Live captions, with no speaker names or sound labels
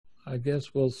I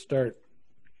guess we'll start.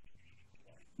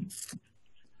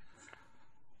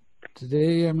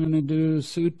 Today I'm going to do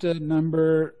Sutta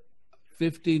number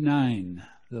 59,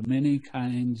 the many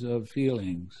kinds of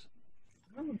feelings.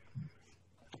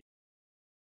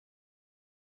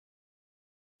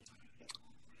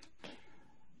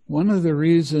 One of the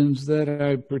reasons that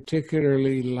I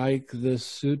particularly like this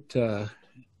sutta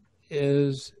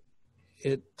is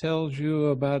it tells you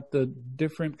about the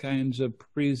different kinds of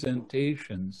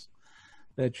presentations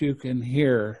that you can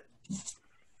hear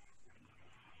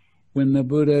when the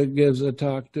Buddha gives a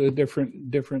talk to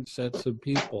different sets of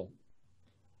people.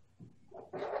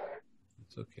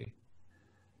 It's okay.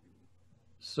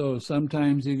 So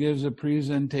sometimes he gives a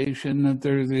presentation that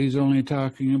he's only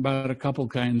talking about a couple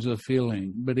kinds of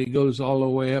feeling, but he goes all the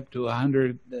way up to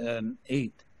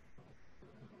 108.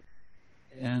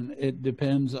 And it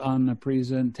depends on the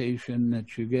presentation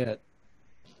that you get.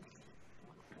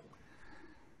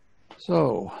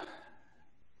 So,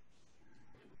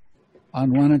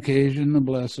 on one occasion, the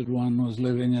Blessed One was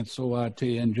living at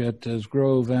Sawati in Jetta's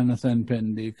Grove,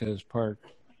 Anathanpindika's Park.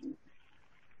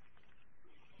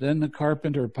 Then the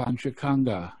carpenter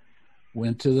Panchakanga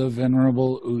went to the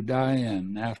Venerable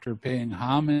Udayan. After paying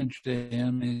homage to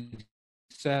him, he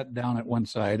sat down at one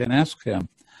side and asked him,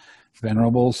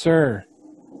 "Venerable Sir,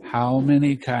 how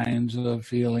many kinds of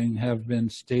feeling have been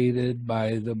stated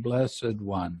by the Blessed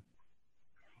One?"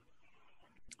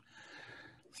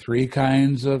 "3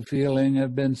 kinds of feeling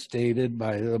have been stated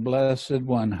by the Blessed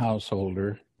One,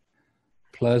 householder: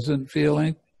 pleasant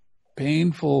feeling,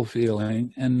 painful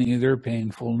feeling, and neither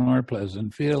painful nor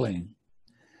pleasant feeling.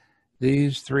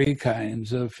 These 3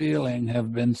 kinds of feeling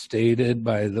have been stated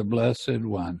by the Blessed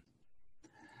One.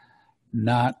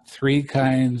 Not 3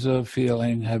 kinds of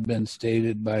feeling have been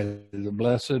stated by the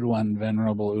Blessed One,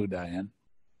 Venerable Udayan.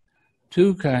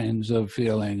 2 kinds of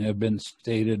feeling have been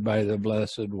stated by the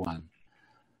Blessed One: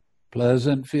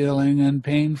 pleasant feeling and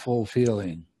painful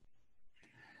feeling.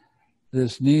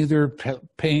 This neither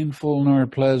painful nor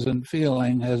pleasant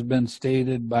feeling has been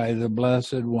stated by the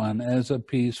Blessed One as a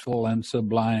peaceful and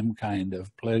sublime kind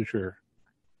of pleasure."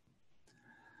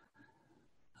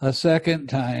 A second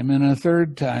time and a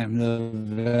third time the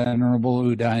Venerable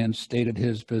Udayan stated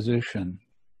his position.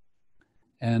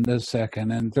 And the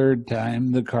second and third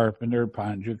time the carpenter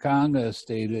Panchakanga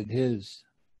stated his.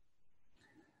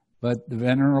 But the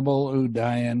Venerable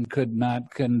Udayan could not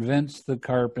convince the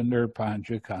carpenter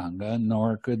Panchakanga,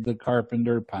 nor could the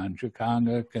carpenter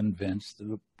Panchakanga convince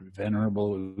the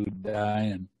Venerable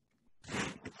Udayan.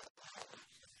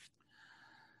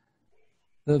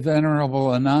 The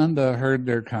Venerable Ananda heard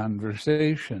their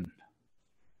conversation.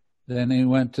 Then he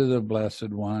went to the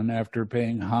Blessed One. After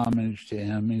paying homage to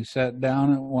him, he sat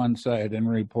down at one side and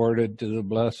reported to the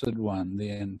Blessed One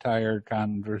the entire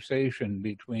conversation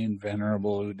between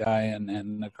Venerable Udayan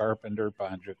and the carpenter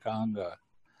Panchakanga.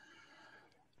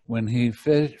 When he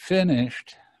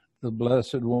finished, the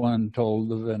Blessed One told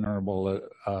the Venerable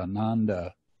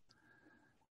Ananda,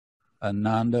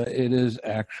 "Ananda, it is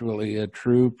actually a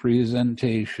true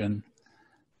presentation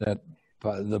that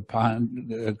the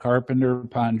carpenter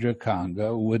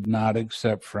Panchakanga would not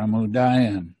accept from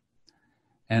Udayan.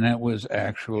 And it was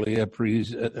actually a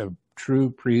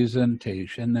true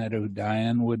presentation that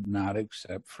Udayan would not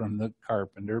accept from the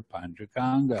carpenter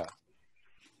Panchakanga."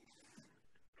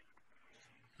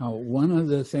 Now, one of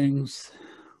the things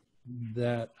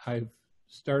that I've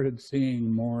started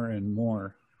seeing more and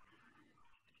more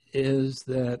is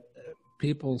that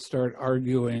people start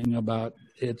arguing about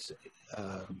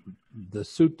the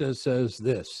sutta says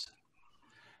this,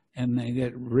 and they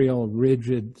get real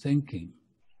rigid thinking.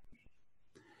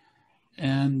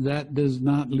 And that does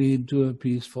not lead to a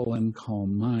peaceful and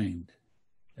calm mind.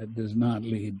 That does not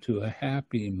lead to a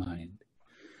happy mind.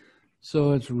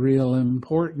 So it's real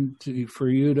important for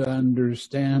you to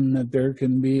understand that there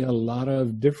can be a lot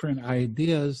of different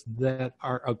ideas that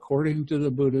are according to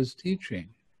the Buddha's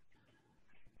teaching,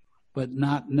 but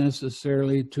not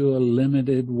necessarily to a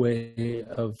limited way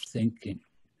of thinking.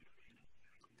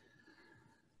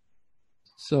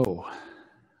 So,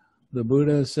 the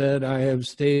Buddha said, "I have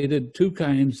stated 2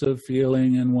 kinds of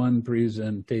feeling in one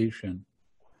presentation.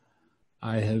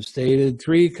 I have stated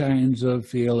 3 kinds of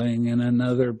feeling in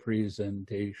another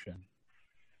presentation.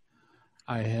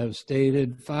 I have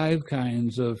stated 5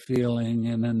 kinds of feeling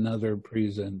in another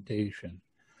presentation."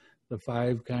 The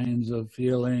 5 kinds of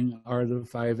feeling are the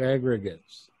 5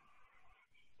 aggregates.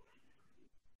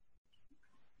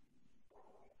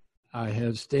 I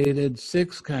have stated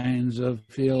 6 kinds of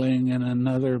feeling in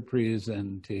another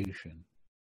presentation.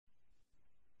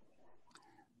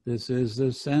 This is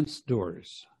the sense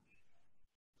doors.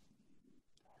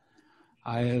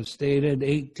 I have stated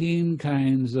 18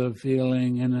 kinds of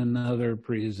feeling in another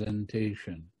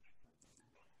presentation.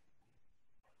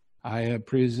 I have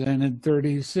presented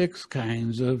 36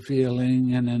 kinds of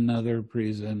feeling in another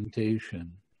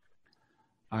presentation.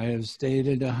 I have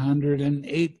stated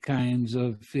 108 kinds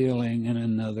of feeling in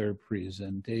another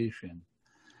presentation.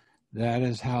 That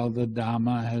is how the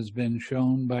Dhamma has been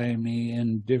shown by me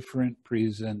in different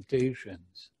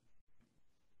presentations.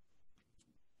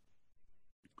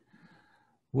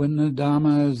 When the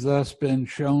Dhamma has thus been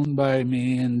shown by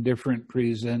me in different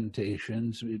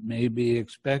presentations, it may be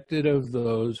expected of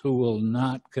those who will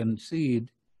not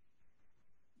concede,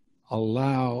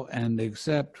 allow, and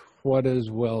accept what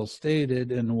is well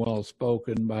stated and well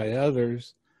spoken by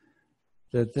others,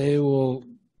 that they will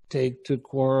take to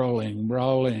quarreling,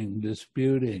 brawling,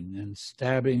 disputing, and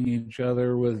stabbing each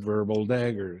other with verbal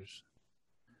daggers.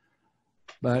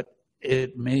 But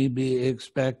it may be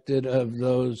expected of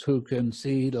those who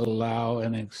concede, allow,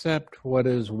 and accept what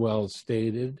is well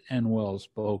stated and well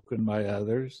spoken by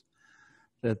others,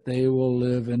 that they will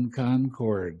live in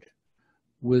concord,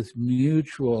 with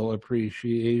mutual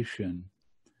appreciation,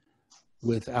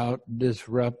 without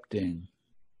disrupting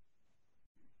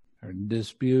or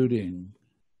disputing,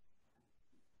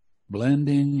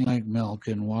 blending like milk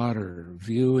and water,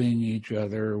 viewing each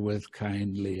other with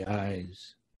kindly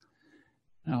eyes.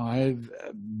 Now, I've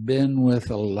been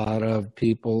with a lot of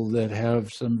people that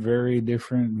have some very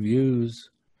different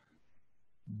views,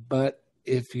 but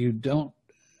if you don't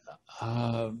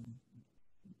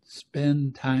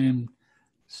spend time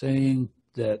saying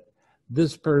that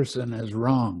this person is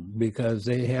wrong because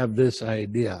they have this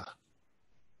idea,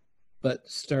 but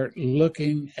start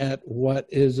looking at what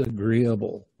is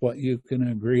agreeable, what you can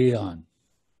agree on.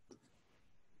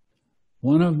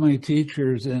 One of my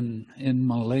teachers in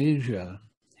Malaysia,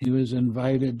 he was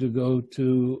invited to go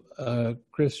to a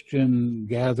Christian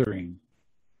gathering.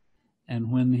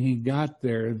 And when he got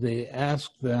there, they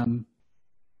asked them,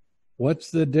 what's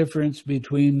the difference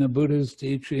between the Buddha's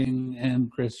teaching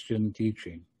and Christian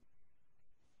teaching?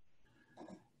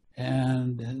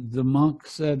 And the monk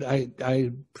said,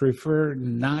 I prefer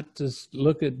not to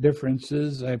look at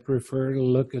differences. I prefer to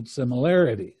look at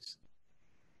similarities.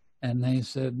 And they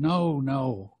said,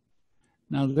 no.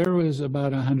 Now, there was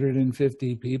about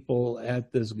 150 people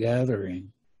at this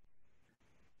gathering.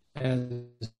 As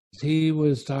he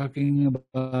was talking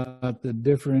about the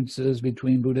differences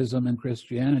between Buddhism and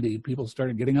Christianity, people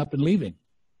started getting up and leaving.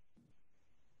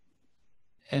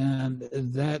 And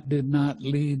that did not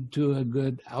lead to a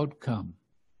good outcome.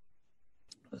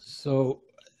 So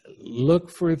look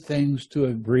for things to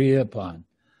agree upon,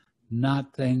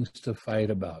 not things to fight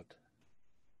about.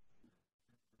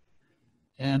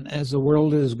 And as the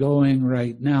world is going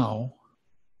right now,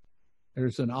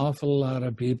 there's an awful lot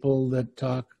of people that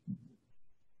talk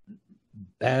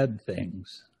bad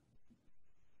things.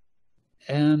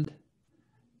 And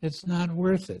it's not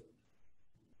worth it.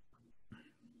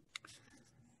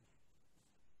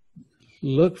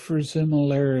 Look for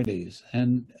similarities.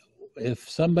 And if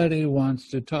somebody wants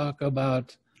to talk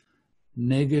about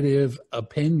negative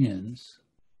opinions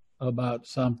about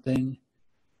something,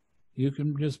 you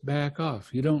can just back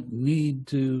off. You don't need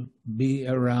to be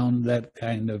around that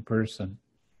kind of person.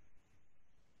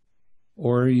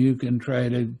 Or you can try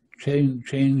to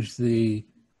change the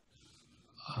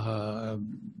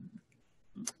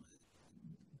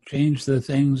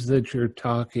things that you're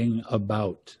talking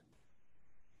about.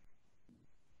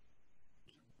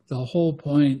 The whole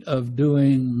point of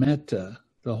doing metta,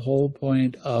 the whole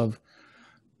point of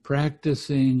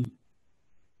practicing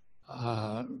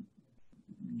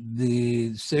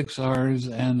the 6 R's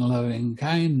and loving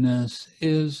kindness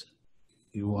is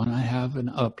you want to have an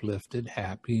uplifted,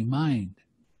 happy mind.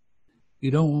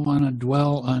 You don't want to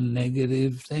dwell on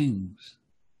negative things.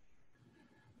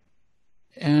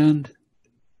 And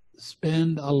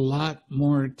spend a lot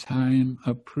more time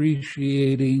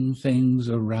appreciating things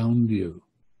around you.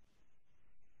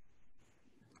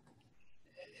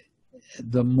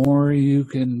 The more you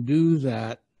can do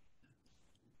that,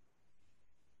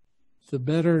 the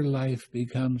better life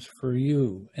becomes for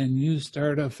you, and you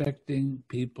start affecting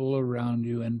people around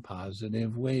you in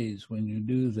positive ways when you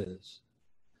do this.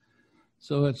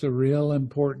 So it's a real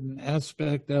important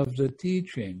aspect of the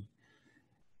teaching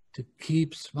to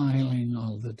keep smiling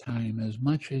all the time as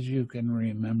much as you can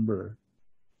remember.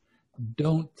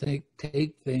 Don't take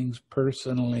things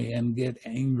personally and get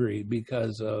angry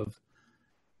because of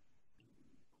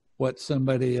what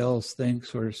somebody else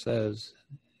thinks or says.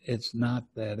 It's not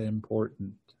that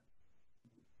important.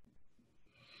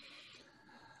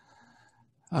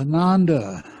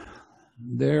 Ananda,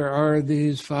 There are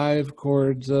these 5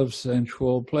 chords of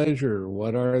sensual pleasure.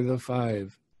 What are the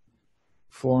 5?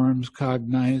 Forms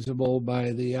cognizable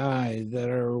by the eye that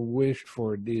are wished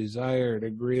for, desired,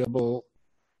 agreeable,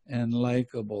 and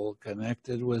likable,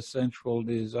 connected with sensual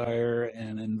desire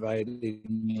and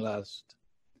inviting lust.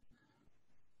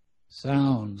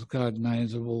 Sounds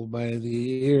cognizable by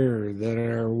the ear that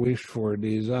are wished for,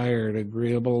 desired,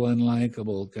 agreeable, and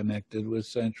likable, connected with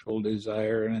sensual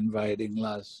desire and inviting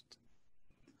lust.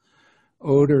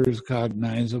 Odors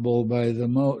cognizable by the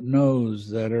nose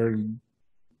that are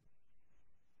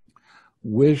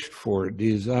wished for,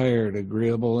 desired,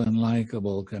 agreeable, and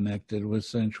likable, connected with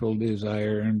sensual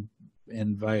desire and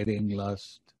inviting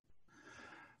lust.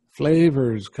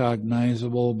 Flavors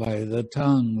cognizable by the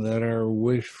tongue that are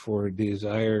wished for,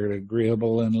 desired,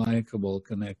 agreeable, and likable,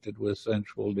 connected with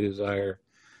sensual desire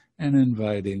and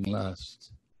inviting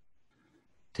lust.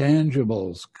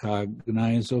 Tangibles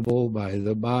cognizable by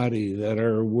the body that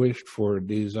are wished for,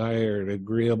 desired,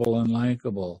 agreeable, and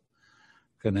likable,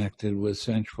 connected with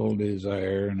sensual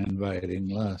desire and inviting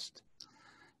lust.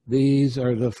 These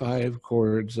are the 5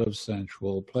 chords of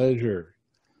sensual pleasure.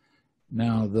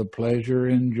 Now, the pleasure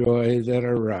and joy that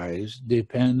arise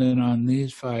dependent on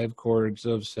these 5 chords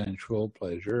of sensual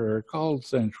pleasure are called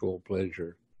sensual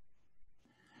pleasure.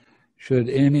 Should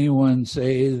anyone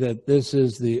say that this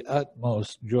is the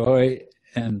utmost joy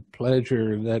and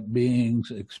pleasure that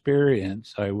beings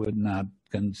experience, I would not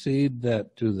concede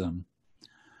that to them.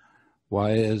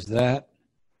 Why is that?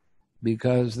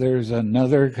 Because there's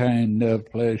another kind of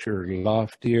pleasure,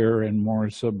 loftier and more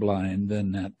sublime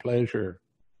than that pleasure.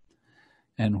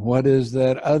 And what is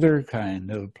that other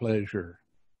kind of pleasure?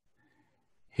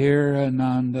 Here,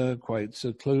 Ananda, quite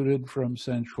secluded from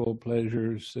sensual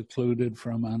pleasures, secluded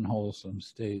from unwholesome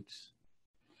states.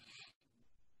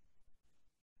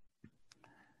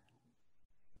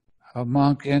 A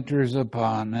monk enters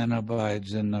upon and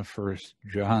abides in the first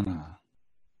jhana,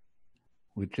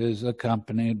 which is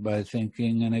accompanied by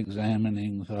thinking and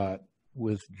examining thought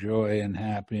with joy and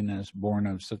happiness born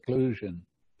of seclusion.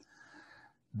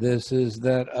 This is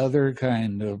that other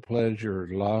kind of pleasure,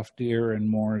 loftier and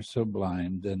more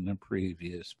sublime than the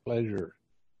previous pleasure.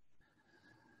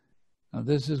 Now,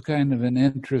 this is kind of an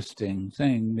interesting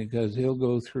thing because he'll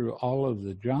go through all of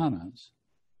the jhanas,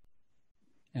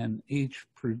 and each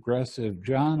progressive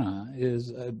jhana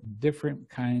is a different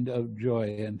kind of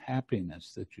joy and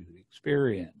happiness that you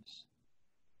experience.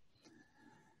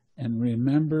 And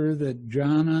remember that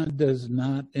jhana does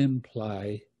not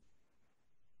imply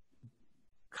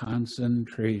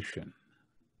concentration.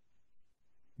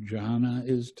 Jhana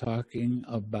is talking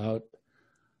about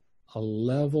a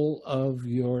level of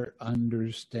your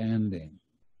understanding.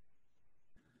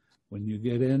 When you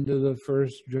get into the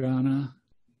first jhana,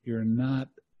 you're not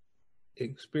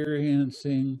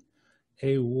experiencing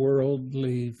a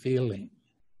worldly feeling.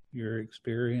 You're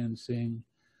experiencing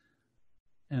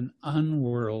an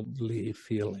unworldly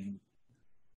feeling.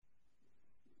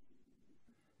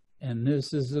 And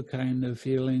this is the kind of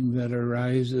feeling that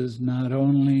arises not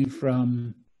only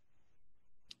from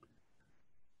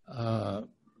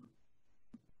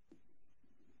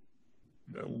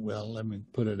well, let me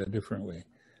put it a different way.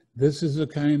 This is a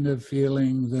kind of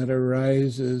feeling that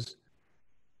arises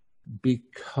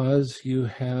because you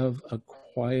have a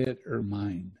quieter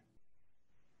mind.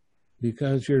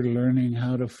 Because you're learning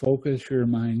how to focus your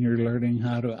mind, you're learning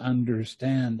how to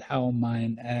understand how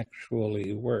mind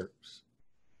actually works.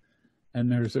 And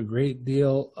there's a great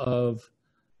deal of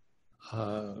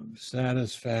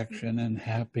satisfaction and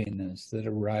happiness that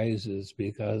arises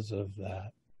because of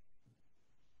that.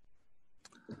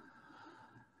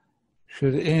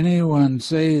 Should anyone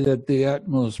say that the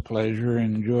utmost pleasure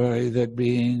and joy that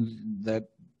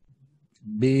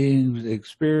beings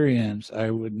experience, I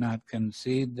would not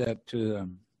concede that to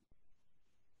them.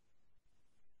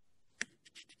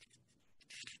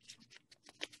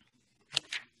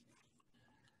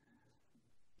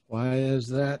 Why is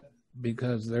that?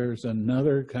 Because there's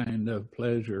another kind of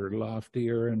pleasure,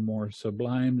 loftier and more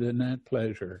sublime than that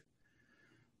pleasure.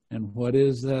 And what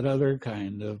is that other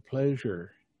kind of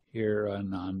pleasure? Here,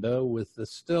 Ananda, with the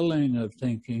stilling of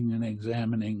thinking and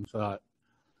examining thought,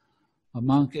 a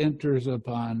monk enters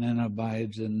upon and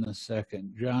abides in the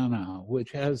second jhana,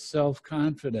 which has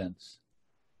self-confidence,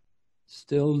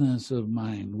 stillness of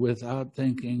mind, without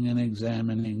thinking and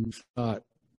examining thought,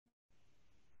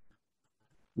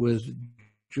 with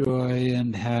joy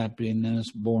and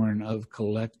happiness born of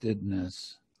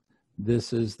collectedness.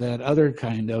 This is that other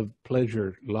kind of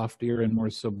pleasure, loftier and more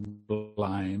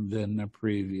sublime than the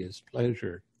previous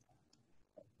pleasure.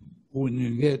 When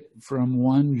you get from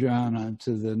one jhana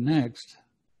to the next,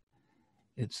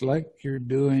 It's like you're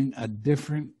doing a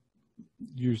different,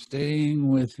 you're staying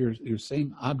with your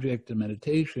same object of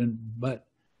meditation, but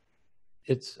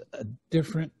it's a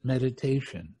different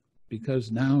meditation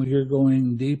because now you're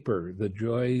going deeper. The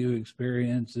joy you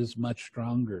experience is much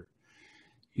stronger.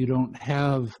 You don't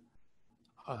have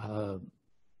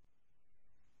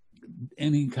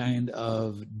any kind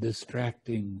of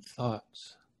distracting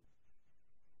thoughts,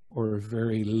 or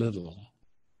very little.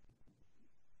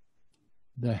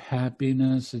 The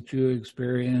happiness that you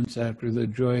experience after the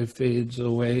joy fades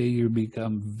away, you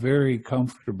become very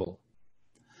comfortable.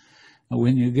 And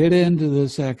when you get into the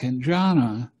second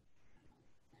jhana,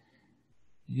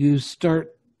 you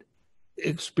start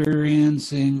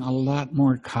experiencing a lot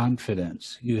more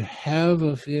confidence. You have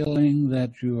a feeling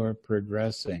that you are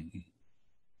progressing.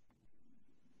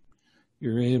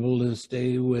 You're able to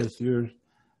stay with your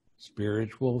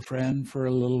spiritual friend for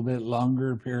a little bit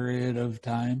longer period of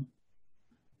time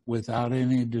without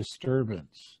any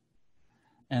disturbance.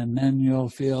 And then you'll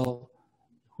feel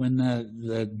when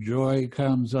the joy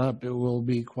comes up, it will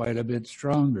be quite a bit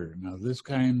stronger. Now, this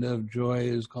kind of joy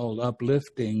is called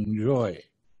uplifting joy.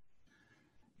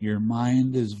 Your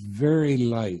mind is very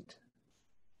light,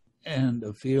 and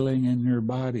a feeling in your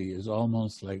body is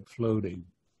almost like floating.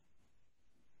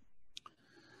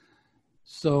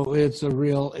 So it's a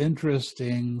real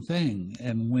interesting thing.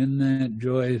 And when that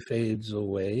joy fades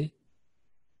away,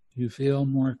 you feel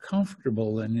more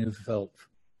comfortable than you've felt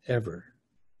ever.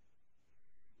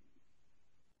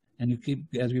 And you keep,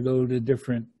 as you go to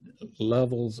different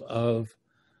levels of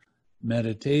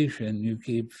meditation, you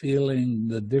keep feeling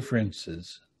the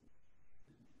differences.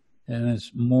 And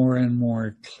it's more and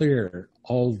more clear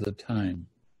all the time.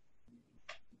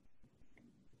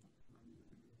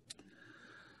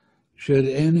 Should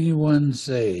anyone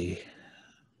say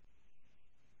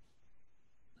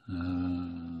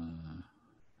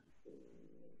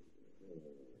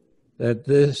that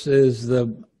this is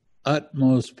the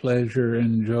utmost pleasure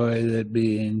and joy that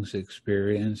beings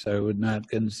experience, I would not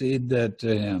concede that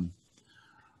to him.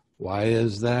 Why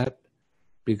is that?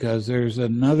 Because there's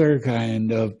another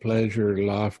kind of pleasure,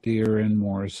 loftier and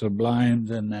more sublime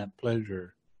than that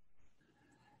pleasure.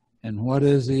 And what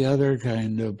is the other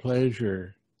kind of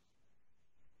pleasure?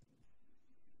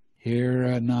 Here,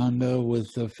 Ananda,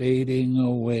 with the fading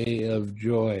away of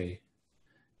joy.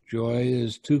 Joy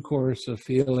is too coarse a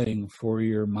feeling for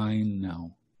your mind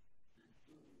now.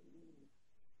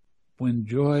 When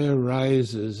joy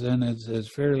arises, and it's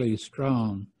fairly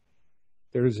strong,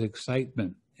 there's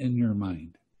excitement in your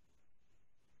mind.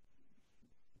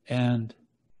 And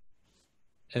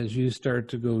as you start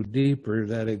to go deeper,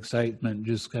 that excitement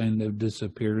just kind of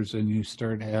disappears and you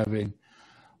start having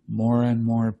more and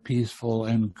more peaceful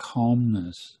and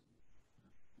calmness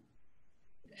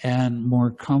and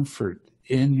more comfort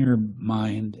in your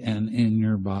mind and in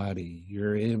your body.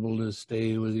 You're able to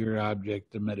stay with your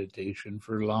object of meditation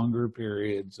for longer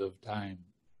periods of time.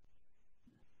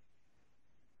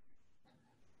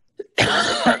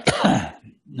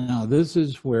 Now, this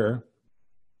is where,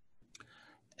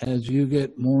 as you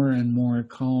get more and more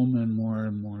calm and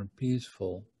more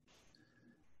peaceful,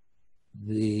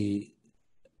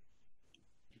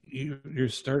 you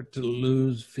start to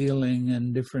lose feeling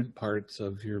in different parts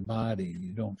of your body.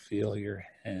 You don't feel your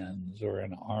hands or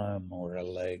an arm or a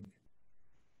leg.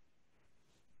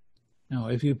 Now,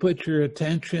 if you put your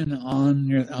attention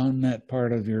on that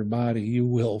part of your body, you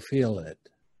will feel it.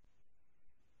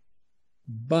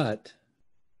 But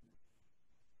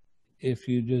if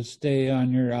you just stay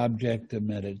on your object of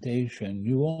meditation,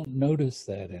 you won't notice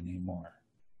that anymore.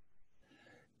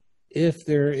 If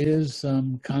there is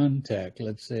some contact,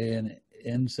 let's say an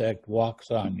insect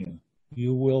walks on you,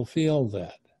 you will feel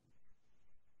that.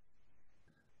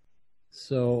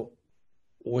 So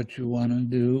what you want to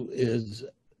do is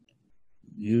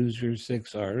use your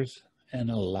 6 R's and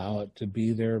allow it to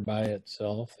be there by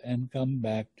itself and come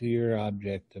back to your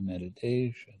object of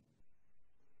meditation.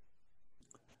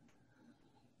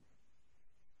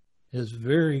 It's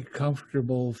very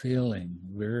comfortable feeling,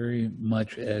 very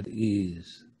much at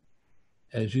ease.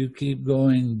 As you keep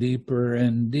going deeper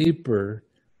and deeper,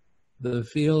 the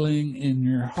feeling in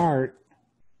your heart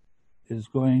is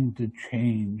going to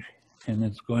change and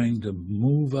it's going to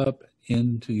move up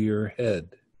into your head.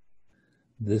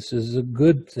 This is a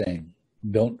good thing.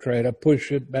 Don't try to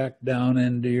push it back down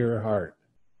into your heart.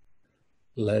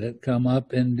 Let it come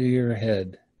up into your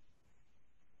head.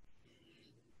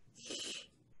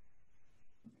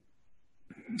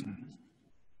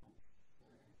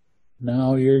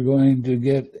 Now you're going to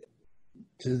get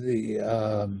to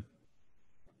the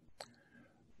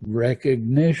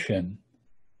recognition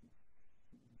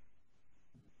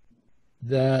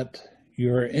that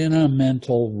you're in a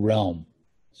mental realm,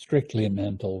 strictly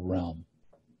mental realm.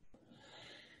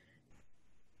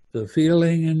 The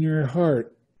feeling in your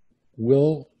heart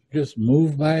will just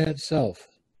move by itself.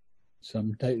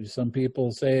 Some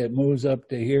people say it moves up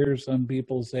to here, some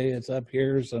people say it's up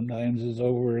here, sometimes it's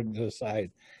over to the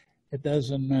side. It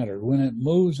doesn't matter. When it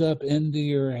moves up into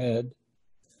your head,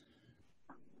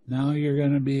 now you're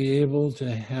going to be able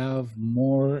to have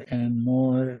more and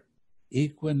more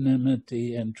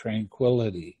equanimity and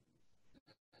tranquility.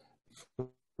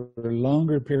 For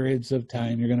longer periods of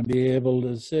time, you're going to be able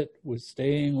to sit with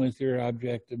staying with your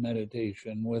object of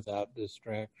meditation without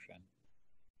distraction.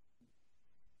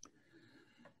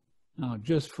 Now,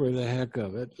 just for the heck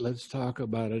of it, let's talk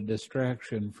about a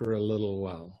distraction for a little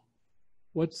while.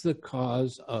 What's the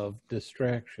cause of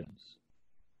distractions?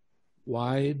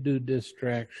 Why do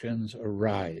distractions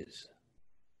arise?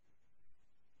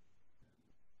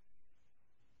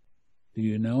 Do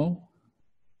you know?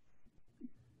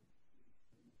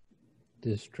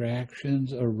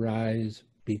 Distractions arise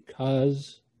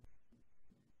because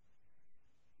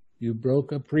you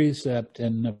broke a precept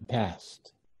in the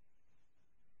past.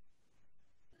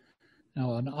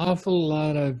 Now, an awful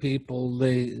lot of people,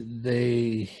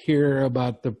 they hear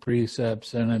about the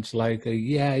precepts and it's like a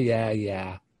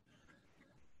yeah.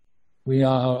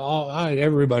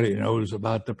 Everybody knows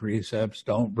about the precepts,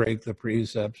 don't break the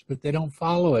precepts, but they don't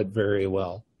follow it very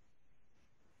well.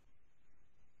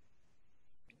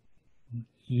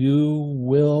 You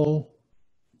will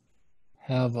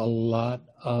have a lot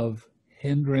of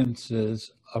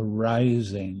hindrances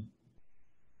arising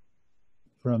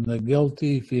from the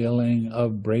guilty feeling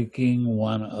of breaking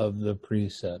one of the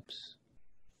precepts.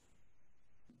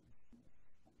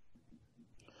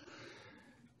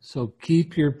 So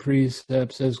keep your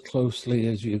precepts as closely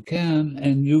as you can,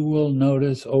 and you will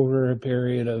notice over a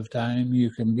period of time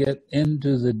you can get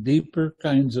into the deeper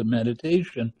kinds of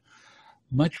meditation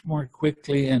much more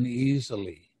quickly and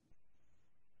easily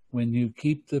when you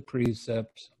keep the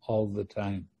precepts all the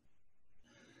time.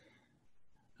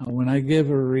 Now, when I give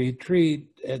a retreat,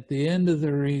 at the end of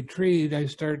the retreat, I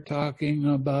start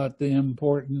talking about the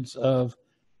importance of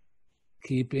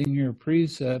keeping your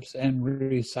precepts and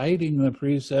reciting the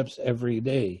precepts every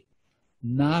day,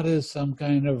 not as some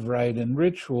kind of rite and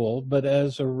ritual, but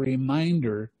as a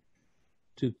reminder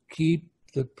to keep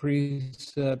the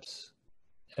precepts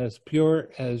as pure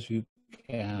as you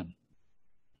can.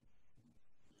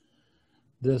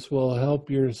 This will help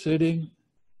your sitting.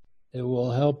 It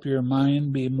will help your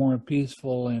mind be more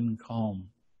peaceful and calm.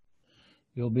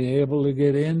 You'll be able to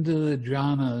get into the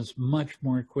jhanas much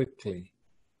more quickly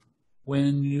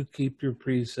when you keep your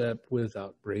precept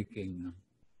without breaking them.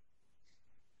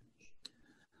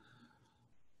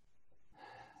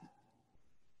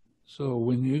 So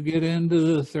when you get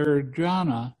into the third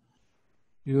jhana,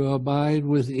 you abide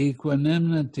with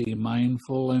equanimity,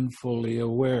 mindful and fully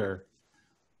aware.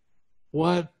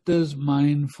 What does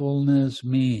mindfulness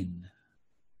mean?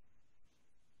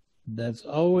 That's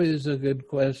always a good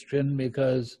question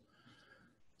because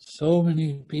so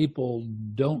many people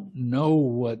don't know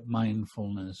what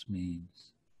mindfulness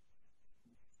means.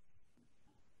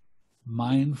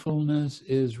 Mindfulness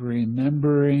is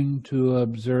remembering to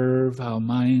observe how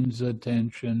mind's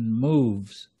attention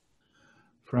moves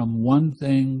from one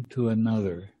thing to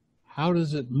another. How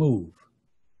does it move?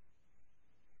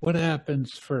 What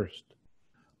happens first?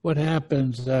 What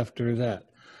happens after that?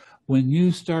 When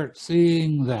you start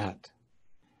seeing that,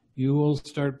 you will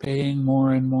start paying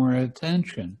more and more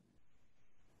attention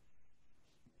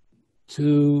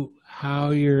to how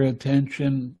your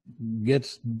attention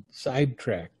gets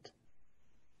sidetracked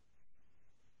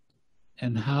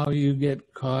and how you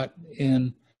get caught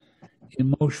in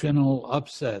emotional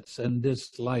upsets and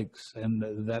dislikes and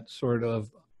that sort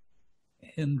of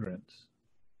hindrance.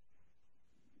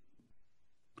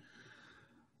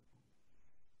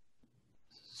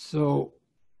 So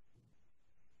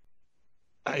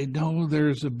I know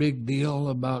there's a big deal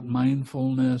about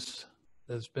mindfulness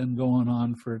that's been going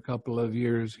on for a couple of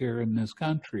years here in this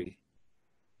country.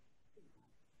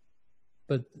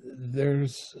 But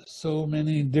there's so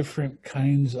many different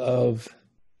kinds of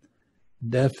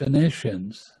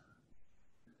definitions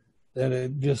that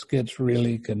it just gets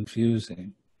really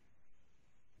confusing.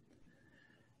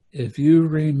 If you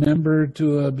remember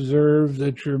to observe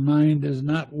that your mind is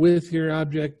not with your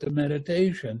object of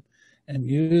meditation and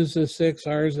use the 6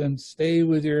 R's and stay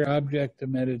with your object of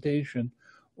meditation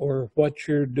or what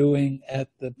you're doing at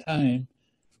the time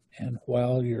and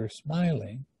while you're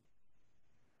smiling,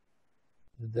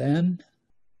 then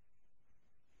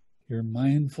your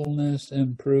mindfulness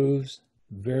improves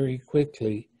very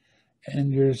quickly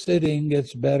and your sitting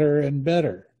gets better and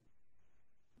better.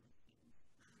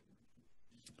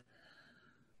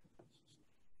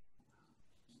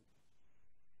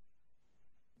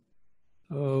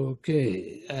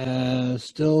 Okay,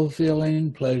 still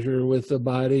feeling pleasure with the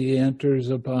body, enters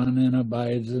upon and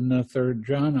abides in the third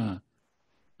jhana,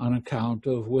 on account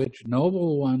of which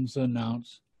noble ones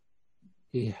announce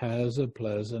he has a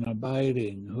pleasant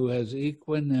abiding, who has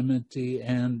equanimity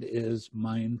and is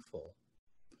mindful.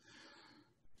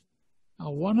 Now,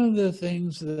 one of the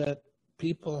things that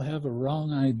people have a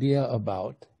wrong idea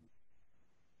about,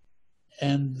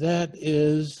 and that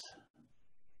is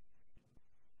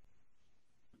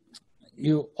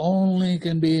you only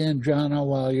can be in jhana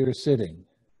while you're sitting.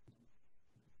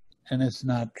 And it's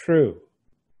not true.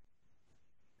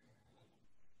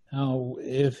 Now,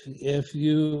 if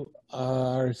you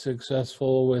are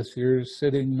successful with your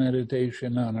sitting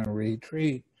meditation on a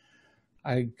retreat,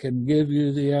 I can give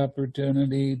you the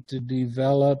opportunity to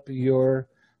develop your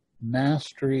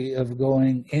mastery of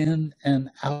going in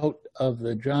and out of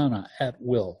the jhana at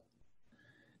will.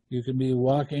 You can be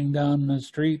walking down the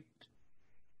street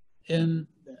in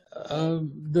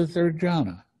the third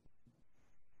jhana,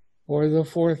 or the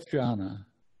fourth jhana,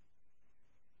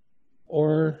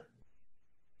 or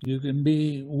you can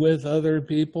be with other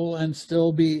people and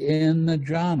still be in the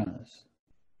jhanas.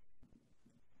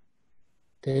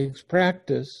 Takes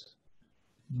practice,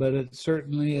 but it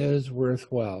certainly is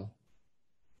worthwhile.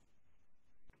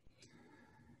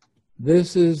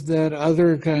 This is that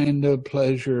other kind of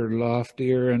pleasure,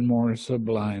 loftier and more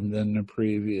sublime than the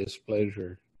previous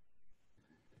pleasure.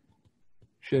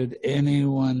 Should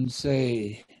anyone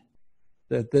say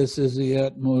that this is the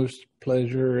utmost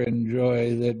pleasure and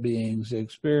joy that beings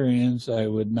experience, I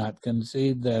would not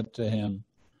concede that to him.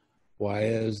 Why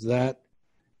is that?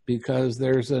 Because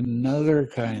there's another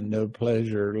kind of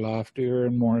pleasure, loftier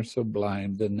and more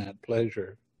sublime than that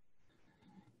pleasure.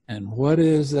 And what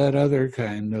is that other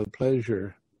kind of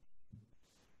pleasure?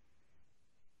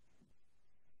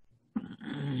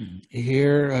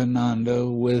 Here, Ananda,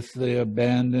 with the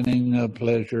abandoning of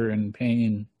pleasure and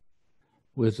pain,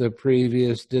 with the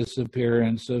previous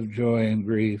disappearance of joy and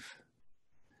grief,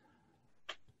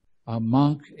 a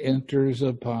monk enters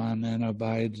upon and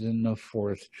abides in the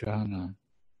fourth jhana,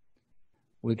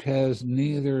 which has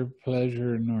neither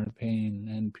pleasure nor pain,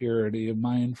 and purity of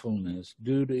mindfulness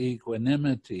due to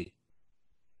equanimity.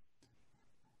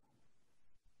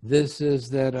 This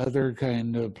is that other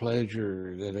kind of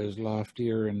pleasure that is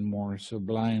loftier and more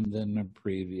sublime than the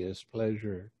previous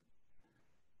pleasure.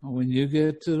 When you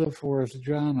get to the fourth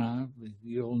jhana,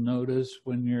 you'll notice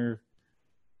when you're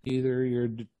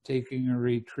taking a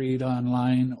retreat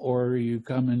online or you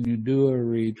come and you do a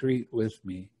retreat with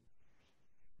me,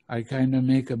 I kind of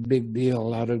make a big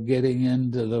deal out of getting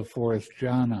into the fourth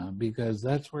jhana because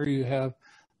that's where you have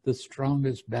the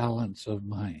strongest balance of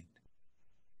mind.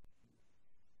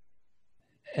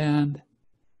 And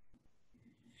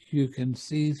you can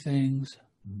see things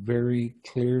very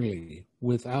clearly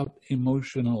without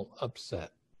emotional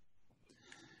upset.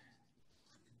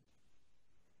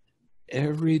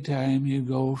 Every time you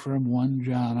go from one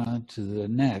jhana to the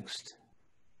next,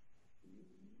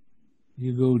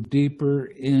 you go deeper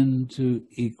into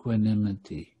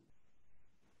equanimity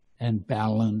and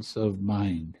balance of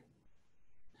mind.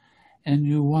 And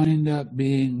you wind up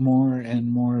being more and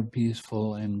more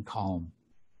peaceful and calm,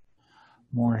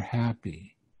 more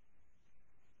happy,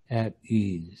 at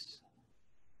ease.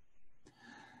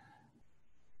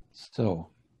 So,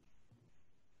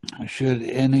 should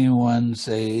anyone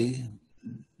say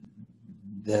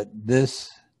that this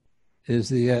is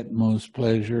the utmost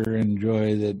pleasure and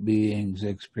joy that beings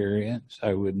experience,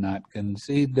 I would not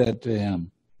concede that to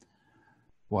him.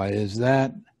 Why is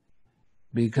that?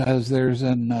 Because there's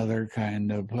another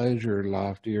kind of pleasure,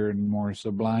 loftier and more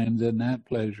sublime than that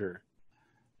pleasure.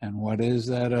 And what is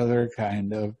that other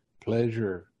kind of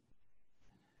pleasure?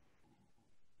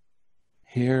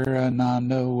 Here,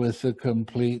 Ananda, with the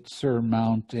complete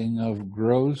surmounting of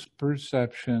gross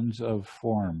perceptions of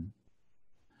form.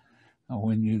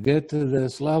 When you get to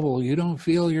this level, you don't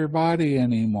feel your body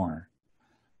anymore.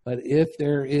 But if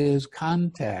there is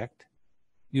contact,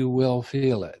 you will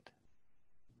feel it.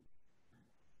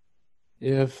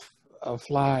 If a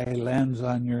fly lands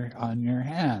on your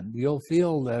hand, you'll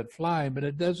feel that fly, but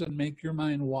it doesn't make your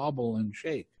mind wobble and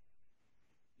shake.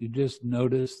 You just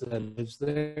notice that it's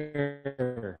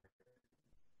there.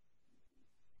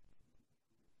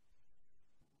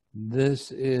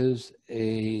 This is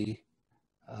a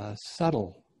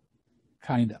subtle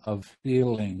kind of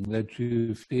feeling that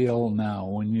you feel now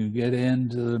when you get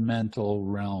into the mental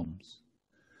realms.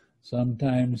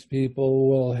 Sometimes people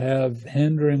will have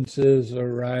hindrances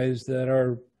arise that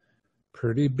are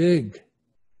pretty big,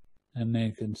 and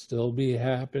they can still be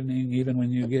happening even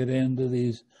when you get into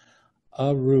these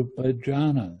arupa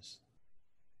jhanas.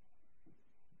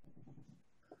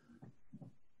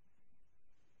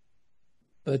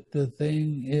 But the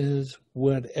thing is,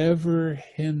 whatever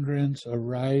hindrance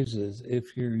arises,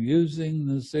 if you're using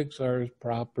the 6 R's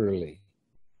properly,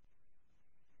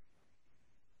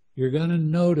 you're going to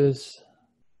notice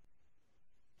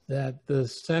that the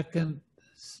second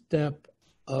step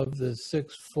of the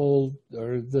sixfold,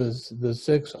 or the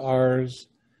 6 R's,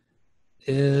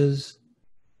 is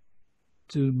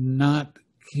to not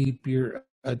keep your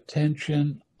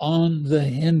attention on the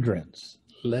hindrance.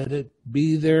 Let it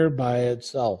be there by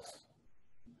itself.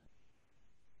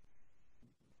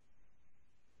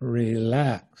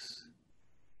 Relax.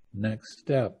 Next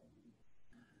step.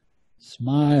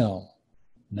 Smile.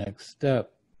 Next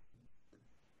step.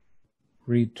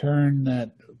 Return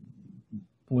that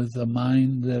with a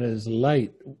mind that is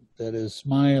light, that is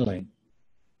smiling.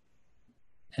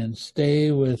 And stay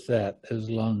with that as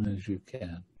long as you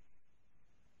can.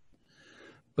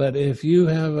 But if you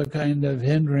have a kind of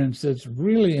hindrance that's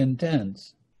really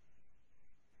intense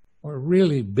or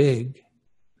really big,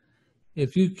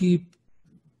 if you keep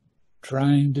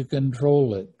trying to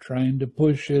control it, trying to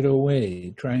push it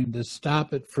away, trying to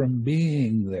stop it from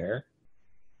being there,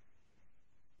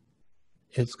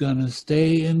 it's going to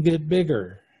stay and get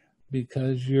bigger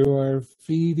because you are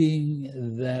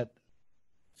feeding that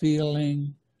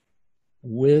feeling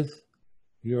with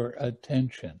your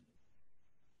attention.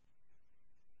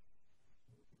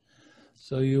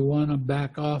 So you want to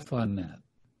back off on that.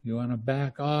 You want to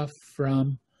back off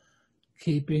from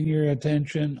keeping your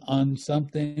attention on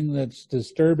something that's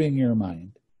disturbing your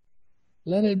mind.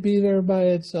 Let it be there by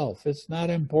itself. It's not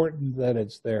important that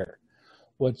it's there.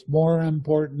 What's more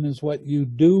important is what you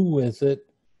do with it,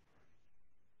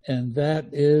 and that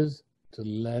is to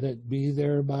let it be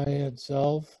there by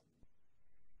itself.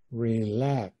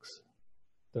 Relax.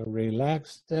 The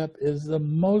relax step is the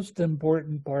most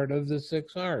important part of the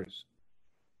 6 R's.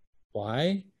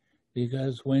 Why?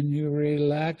 Because when you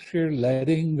relax, you're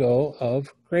letting go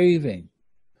of craving.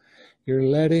 You're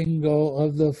letting go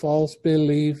of the false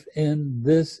belief in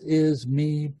this is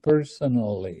me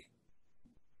personally.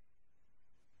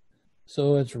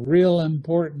 So it's real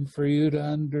important for you to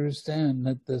understand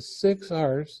that the 6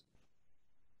 R's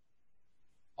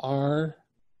are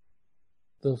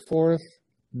the 4th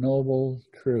noble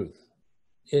truth.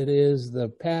 It is the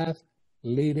path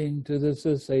leading to the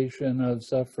cessation of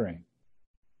suffering.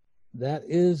 That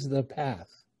is the path.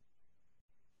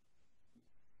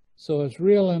 So it's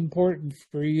real important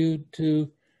for you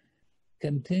to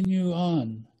continue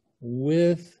on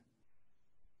with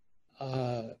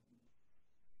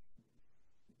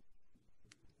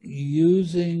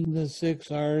using the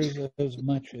 6 R's as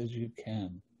much as you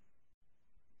can.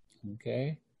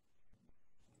 Okay?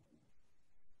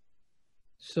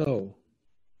 So,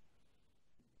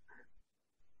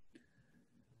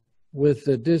 with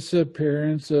the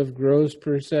disappearance of gross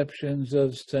perceptions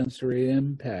of sensory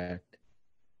impact,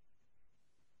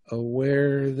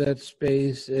 aware that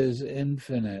space is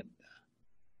infinite,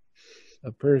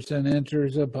 a person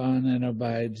enters upon and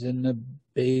abides in the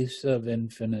base of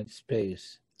infinite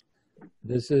space.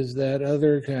 This is that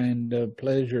other kind of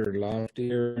pleasure,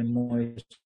 loftier and more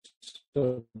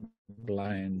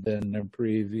sublime than the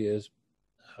previous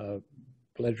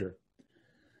pleasure.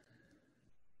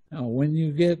 Now, when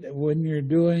you're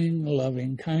doing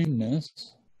loving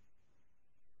kindness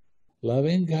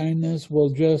will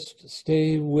just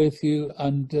stay with you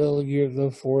until you're the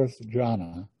 4th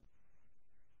jhana.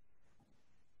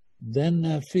 Then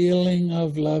the feeling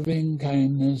of loving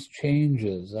kindness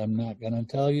changes. I'm not going to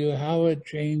tell you how it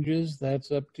changes.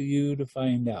 That's up to you to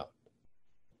find out.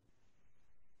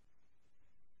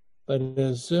 But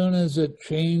as soon as it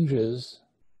changes,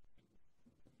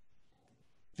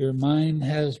 your mind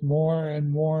has more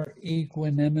and more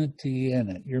equanimity in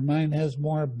it. Your mind has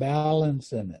more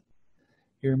balance in it.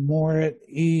 You're more at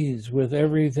ease with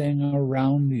everything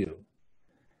around you.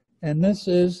 And this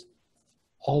is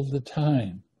all the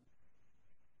time.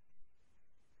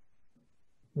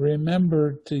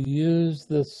 Remember to use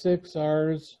the 6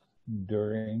 R's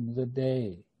during the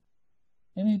day.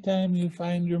 Anytime you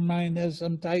find your mind has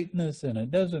some tightness in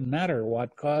it, doesn't matter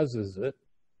what causes it.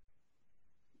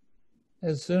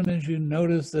 As soon as you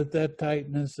notice that that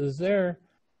tightness is there,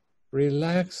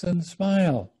 relax and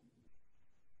smile.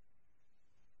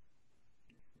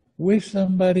 Wish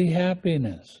somebody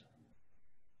happiness.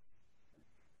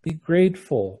 Be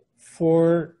grateful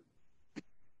for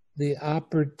the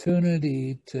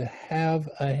opportunity to have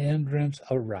a hindrance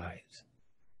arise.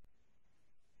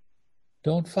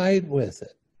 Don't fight with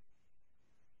it.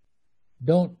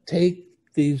 Don't take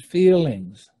these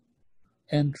feelings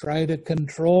and try to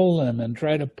control them and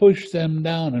try to push them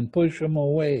down and push them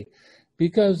away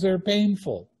because they're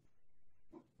painful.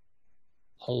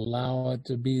 Allow it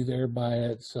to be there by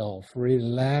itself.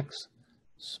 Relax,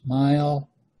 smile,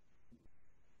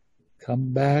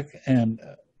 come back and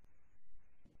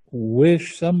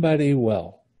wish somebody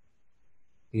well.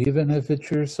 Even if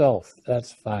it's yourself,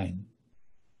 that's fine.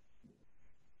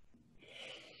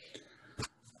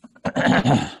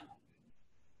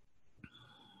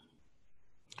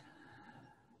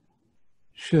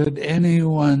 Should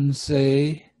anyone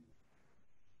say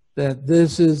that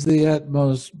this is the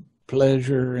utmost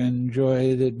pleasure and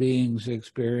joy that beings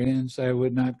experience, I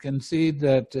would not concede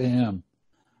that to him.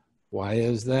 Why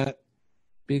is that?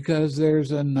 Because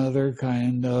there's another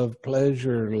kind of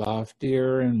pleasure,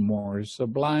 loftier and more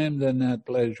sublime than that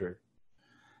pleasure.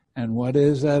 And what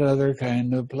is that other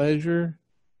kind of pleasure?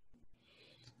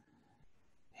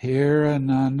 Here,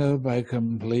 Ananda, by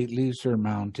completely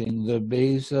surmounting the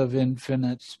base of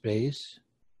infinite space,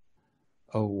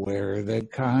 aware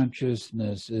that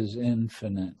consciousness is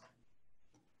infinite,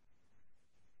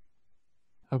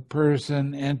 a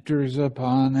person enters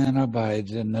upon and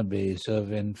abides in the base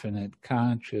of infinite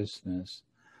consciousness.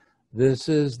 This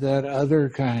is that other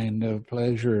kind of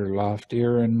pleasure,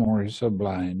 loftier and more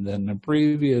sublime than the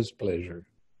previous pleasure.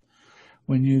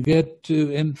 When you get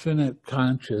to infinite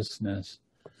consciousness,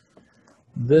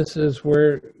 this is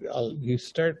where you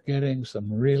start getting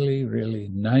some really, really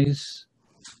nice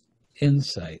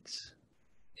insights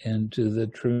into the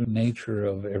true nature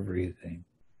of everything.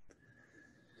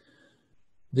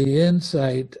 The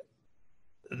insight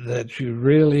that you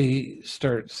really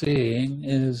start seeing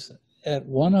is at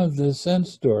one of the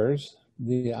sense doors,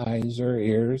 the eyes or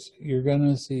ears, you're going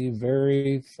to see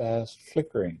very fast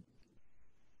flickering.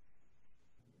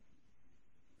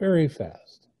 Very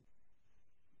fast.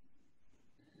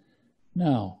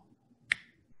 Now,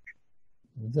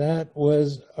 that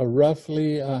was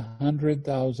roughly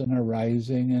 100,000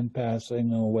 arising and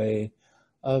passing away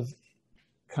of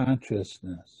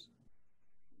consciousness.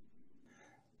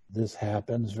 This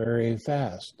happens very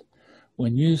fast.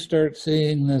 When you start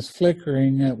seeing this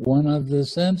flickering at one of the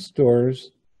sense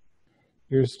doors,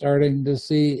 you're starting to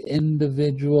see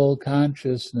individual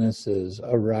consciousnesses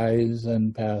arise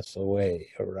and pass away,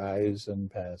 arise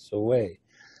and pass away.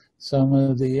 Some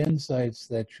of the insights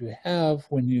that you have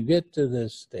when you get to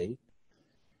this state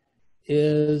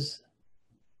is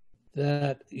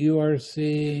that you are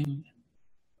seeing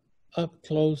up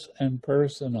close and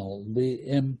personal the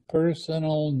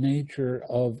impersonal nature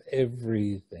of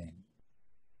everything.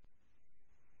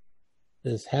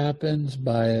 This happens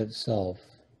by itself.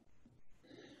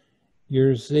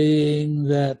 You're seeing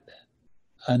that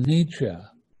anicca,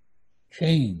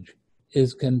 change,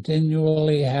 is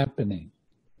continually happening.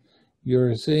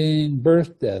 You're seeing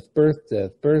birth, death, birth,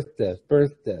 death, birth, death,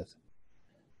 birth, death.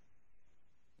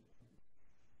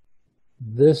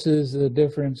 This is the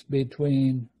difference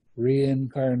between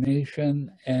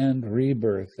reincarnation and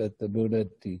rebirth that the Buddha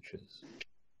teaches.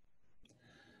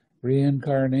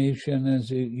 Reincarnation is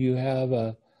you have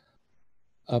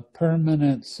a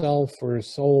permanent self or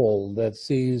soul that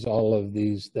sees all of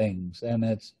these things, and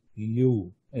it's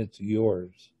you, it's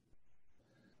yours.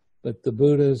 But the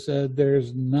Buddha said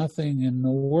there's nothing in the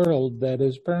world that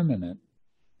is permanent.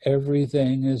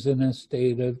 Everything is in a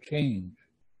state of change.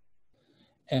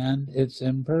 And it's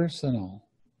impersonal.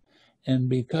 And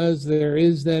because there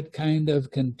is that kind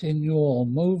of continual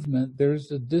movement,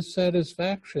 there's a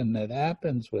dissatisfaction that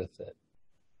happens with it.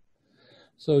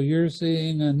 So you're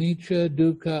seeing anicca,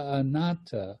 dukkha,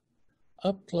 anatta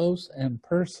up close and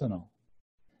personal.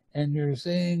 And you're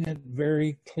seeing it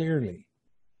very clearly.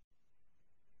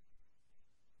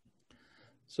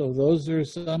 So those are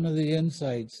some of the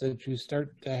insights that you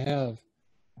start to have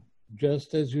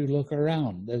just as you look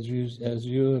around, as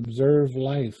you observe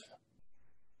life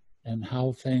and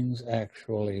how things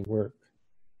actually work.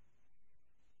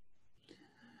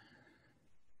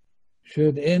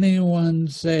 Should anyone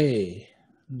say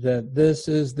that this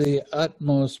is the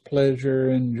utmost pleasure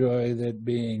and joy that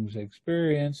beings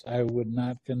experience, I would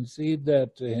not concede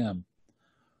that to him.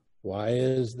 Why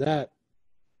is that?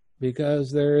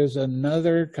 Because there is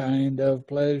another kind of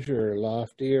pleasure,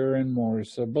 loftier and more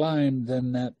sublime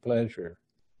than that pleasure.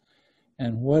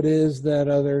 And what is that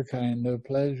other kind of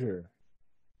pleasure?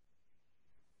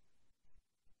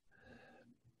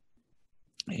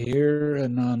 Here,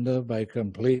 Ananda, by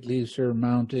completely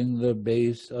surmounting the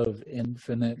base of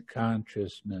infinite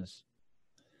consciousness,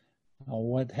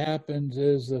 What happens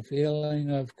is the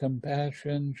feeling of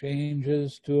compassion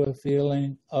changes to a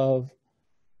feeling of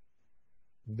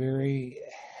very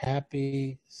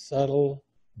happy, subtle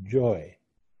joy.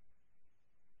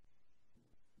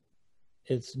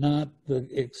 It's not the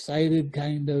excited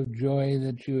kind of joy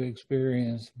that you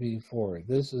experienced before.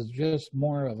 This is just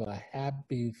more of a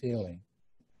happy feeling.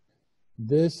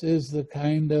 This is the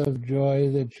kind of joy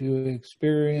that you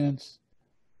experience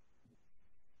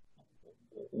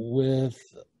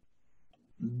with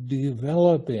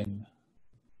developing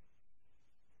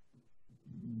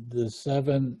the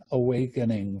 7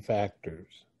 awakening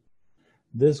factors.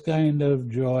 This kind of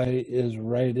joy is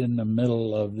right in the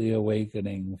middle of the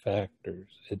awakening factors.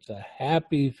 It's a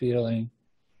happy feeling,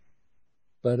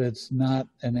 but it's not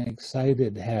an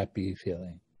excited happy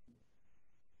feeling.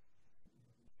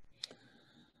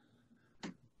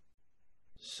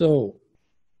 So,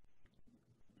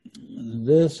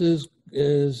 this is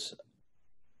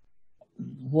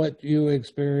what you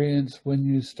experience when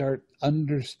you start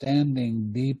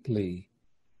understanding deeply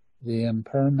the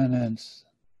impermanence,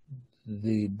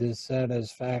 the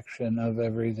dissatisfaction of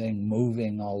everything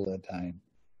moving all the time,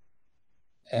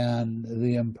 and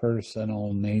the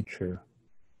impersonal nature.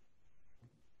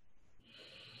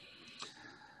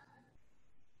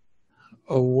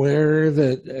 Aware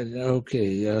that,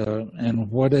 and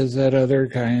what is that other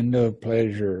kind of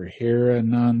pleasure? Here,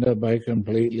 Ananda, by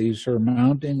completely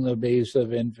surmounting the base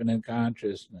of infinite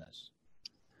consciousness.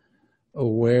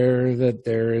 Aware that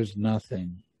there is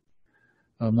nothing.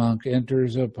 A monk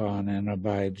enters upon and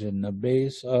abides in the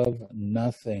base of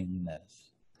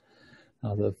nothingness.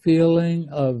 Now the feeling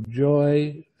of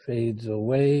joy fades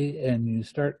away and you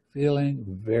start feeling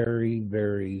very,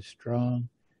 very strong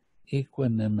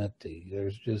equanimity.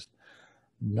 There's just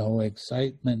no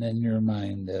excitement in your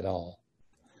mind at all.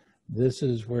 This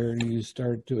is where you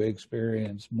start to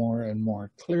experience more and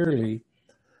more clearly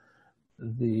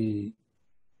the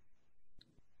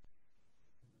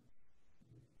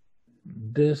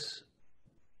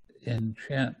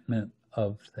disenchantment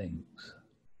of things.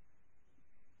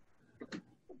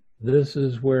 This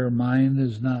is where mind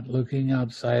is not looking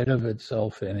outside of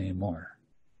itself anymore.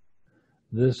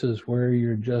 This is where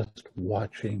you're just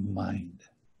watching mind.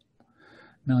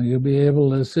 Now you'll be able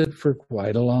to sit for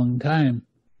quite a long time,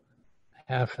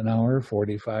 half an hour,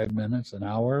 45 minutes, an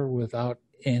hour, without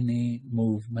any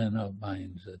movement of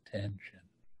mind's attention.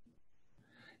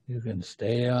 You can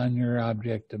stay on your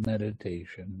object of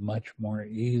meditation much more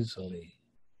easily.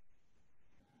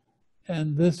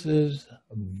 And this is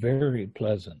very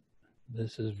pleasant.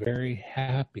 This is very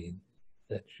happy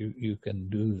that you can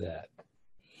do that.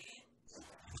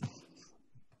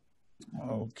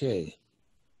 Okay.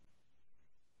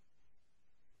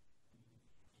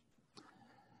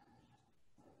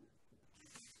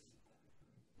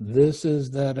 This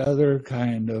is that other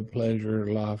kind of pleasure,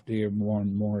 loftier,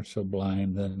 more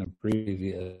sublime than the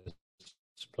previous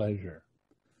pleasure.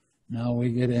 Now we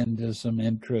get into some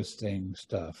interesting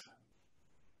stuff.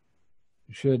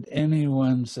 Should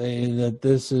anyone say that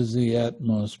this is the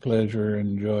utmost pleasure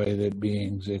and joy that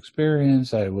beings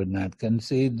experience, I would not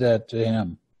concede that to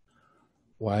him.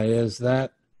 Why is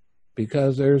that?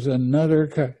 Because there's another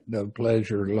kind of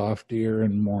pleasure, loftier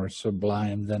and more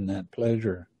sublime than that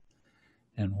pleasure.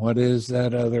 And what is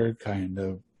that other kind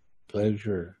of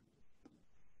pleasure?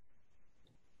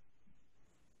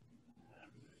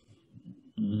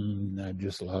 I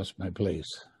just lost my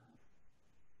place.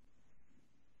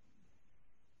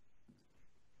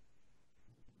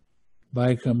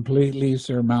 By completely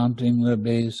surmounting the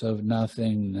base of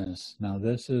nothingness. Now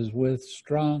this is with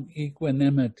strong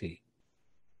equanimity.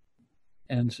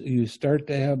 And so you start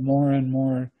to have more and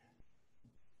more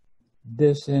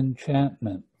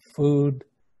disenchantment. Food,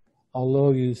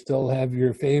 although you still have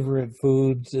your favorite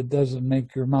foods, it doesn't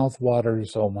make your mouth water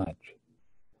so much.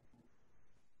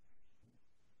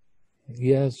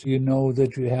 Yes, you know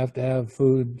that you have to have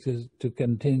food to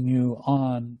continue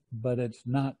on, but it's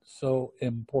not so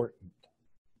important.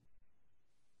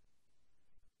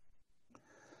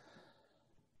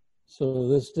 So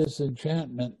this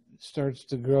disenchantment starts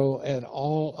to grow at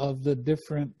all of the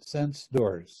different sense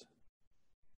doors.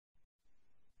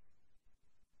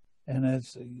 And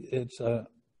it's a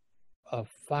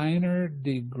finer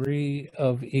degree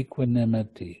of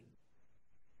equanimity.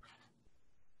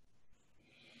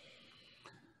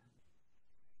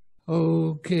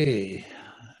 Okay,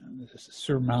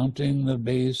 surmounting the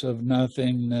base of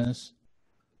nothingness,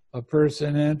 a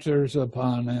person enters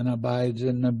upon and abides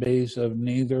in the base of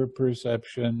neither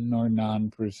perception nor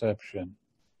non-perception.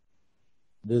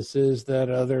 This is that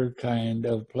other kind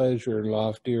of pleasure,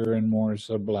 loftier and more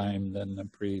sublime than the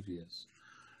previous.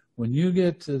 When you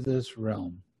get to this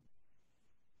realm,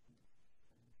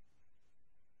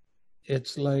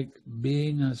 it's like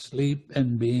being asleep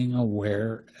and being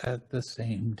aware at the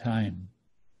same time.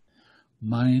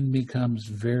 Mind becomes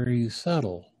very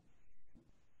subtle.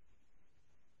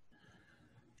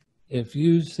 If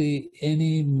you see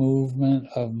any movement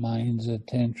of mind's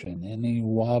attention, any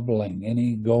wobbling,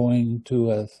 any going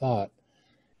to a thought,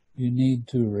 you need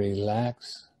to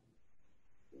relax,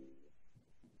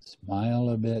 smile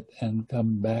a bit, and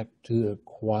come back to a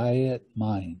quiet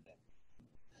mind.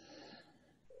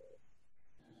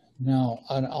 Now,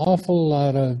 an awful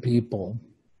lot of people,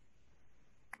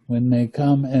 when they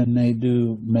come and they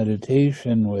do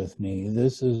meditation with me,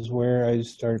 this is where I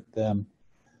start them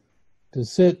to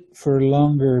sit for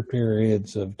longer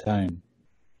periods of time.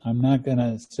 I'm not going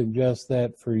to suggest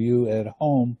that for you at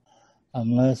home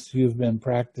unless you've been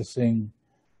practicing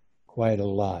quite a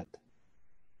lot.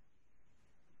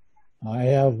 I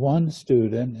have one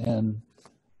student in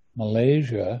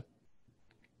Malaysia.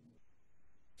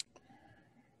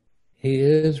 He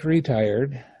is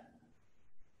retired,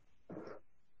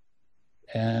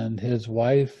 and his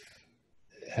wife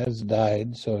has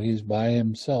died, so he's by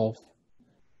himself.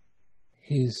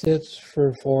 He sits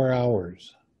for 4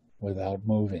 hours without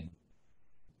moving.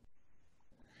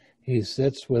 He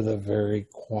sits with a very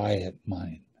quiet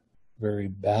mind, very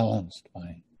balanced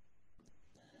mind.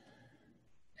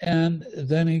 And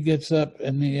then he gets up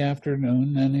in the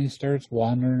afternoon and he starts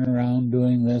wandering around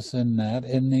doing this and that.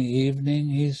 In the evening,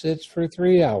 he sits for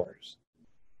 3 hours.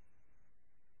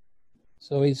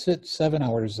 So he sits 7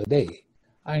 hours a day.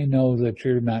 I know that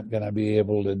you're not going to be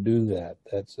able to do that.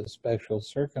 That's a special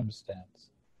circumstance.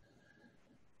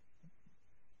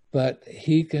 But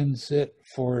he can sit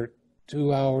for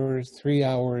 2 hours, 3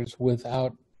 hours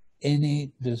without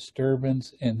any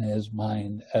disturbance in his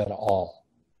mind at all.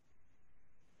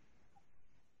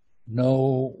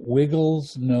 No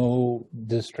wiggles, no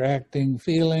distracting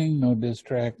feeling, no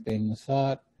distracting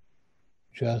thought,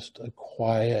 just a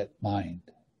quiet mind.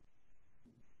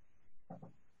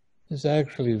 It's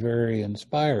actually very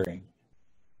inspiring.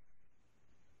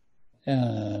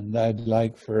 And I'd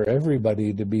like for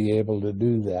everybody to be able to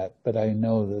do that, but I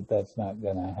know that that's not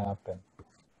going to happen.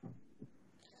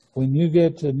 When you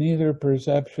get to neither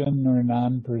perception nor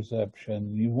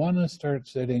non-perception, you want to start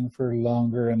sitting for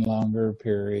longer and longer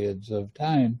periods of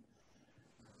time.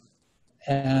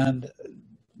 And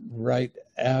right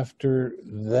after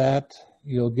that,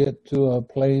 you'll get to a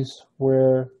place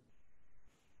where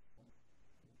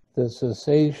the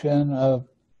cessation of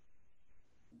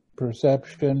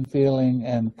perception, feeling,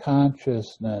 and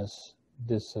consciousness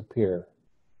disappear.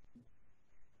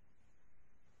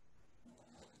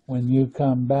 When you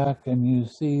come back and you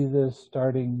see this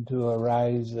starting to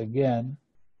arise again,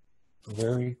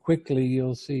 very quickly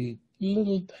you'll see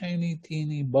little tiny,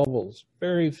 teeny bubbles,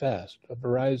 very fast,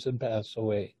 arise and pass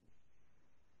away.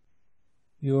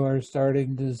 You are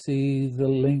starting to see the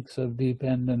links of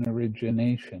dependent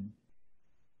origination.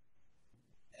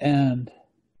 And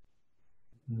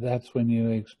that's when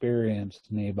you experience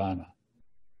Nibbana.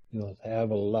 You'll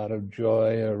have a lot of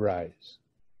joy arise.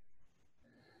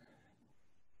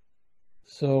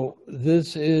 So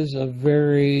this is a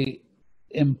very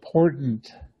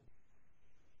important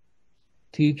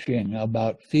teaching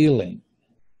about feeling.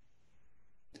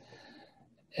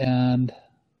 And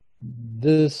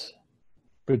this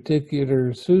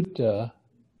particular sutta,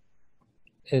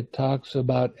 it talks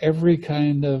about every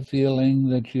kind of feeling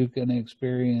that you can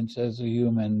experience as a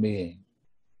human being.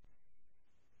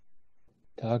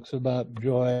 It talks about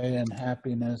joy and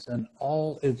happiness and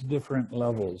all its different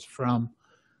levels, from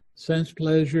sense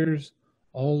pleasures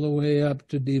all the way up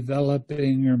to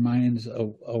developing your mind's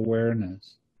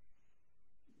awareness.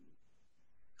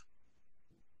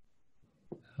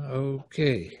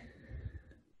 Okay.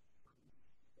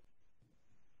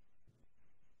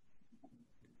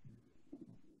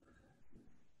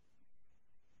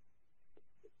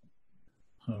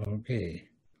 Okay.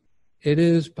 It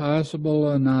is possible,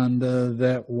 Ananda,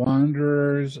 that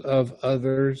wanderers of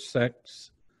other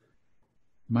sects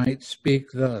might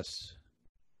speak thus.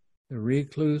 The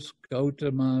recluse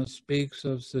Gautama speaks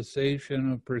of cessation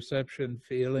of perception,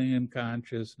 feeling, and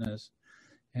consciousness,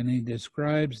 and he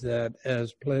describes that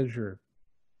as pleasure.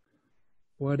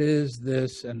 What is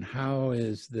this and how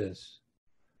is this?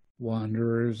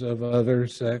 Wanderers of other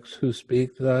sects who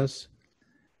speak thus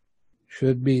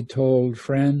should be told,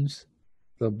 friends,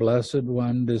 the Blessed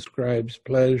One describes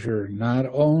pleasure not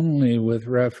only with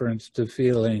reference to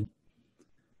feeling.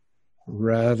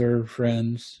 Rather,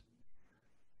 friends,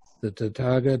 the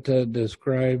Tathagata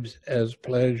describes as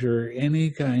pleasure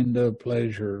any kind of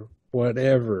pleasure,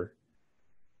 whatever,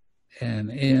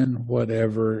 and in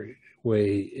whatever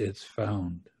way it's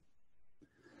found.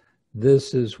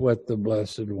 This is what the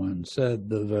Blessed One said.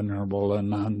 The Venerable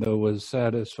Ananda was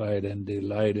satisfied and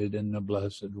delighted in the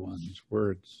Blessed One's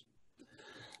words.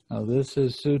 Now this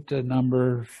is Sutta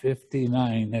number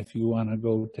 59, if you want to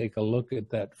go take a look at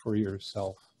that for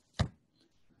yourself.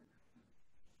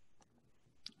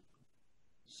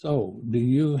 So, do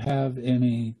you have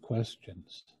any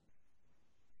questions?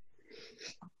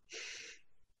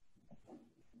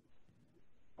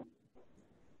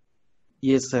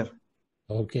 Yes, sir.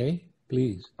 Okay,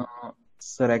 please.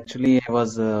 Sir, actually, I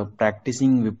was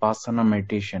practicing Vipassana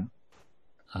meditation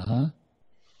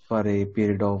for a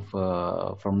period of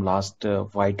from last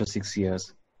 5 to 6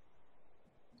 years.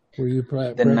 Were you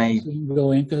practicing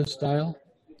Goenka style?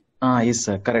 Yes,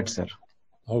 sir. Correct, sir.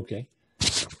 Okay.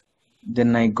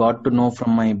 Then I got to know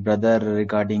from my brother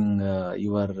regarding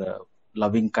your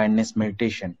loving kindness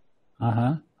meditation.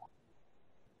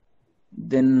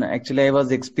 Then actually I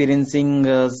was experiencing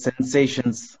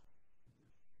sensations.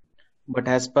 But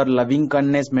as per loving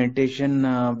kindness meditation,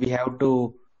 we have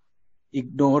to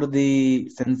ignore the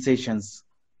sensations.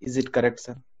 Is it correct,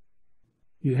 sir?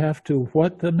 You have to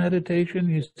what the meditation?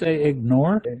 You say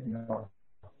ignore?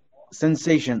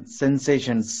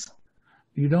 Sensations.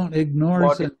 You don't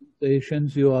ignore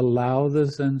sensations. You allow the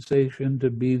sensation to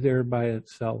be there by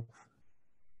itself.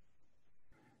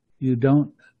 You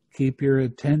don't keep your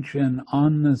attention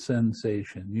on the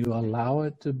sensation. You allow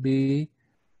it to be,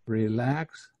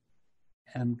 relax,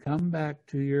 and come back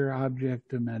to your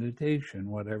object of meditation,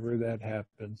 whatever that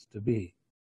happens to be.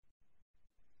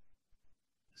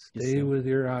 Stay Yes, with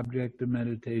your object of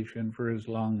meditation for as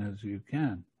long as you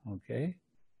can, okay?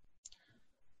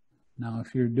 Now,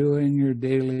 if you're doing your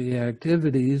daily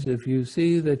activities, if you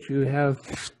see that you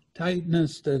have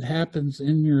tightness that happens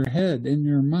in your head, in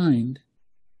your mind,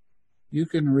 you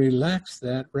can relax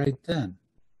that right then.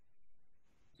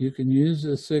 You can use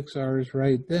the 6 hours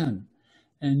right then.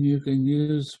 And you can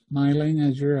use smiling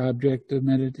as your object of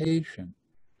meditation.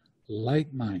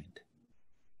 Light mind.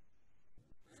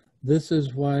 This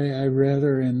is why I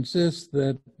rather insist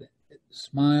that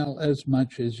smile as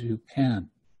much as you can.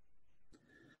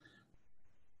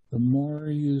 The more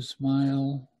you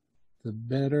smile, the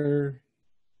better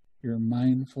your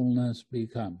mindfulness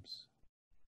becomes.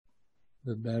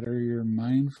 The better your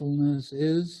mindfulness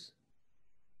is,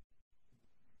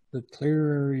 the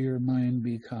clearer your mind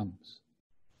becomes.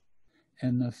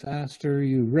 And the faster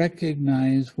you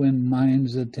recognize when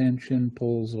mind's attention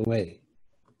pulls away.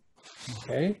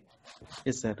 Okay?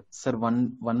 Yes, sir. Sir,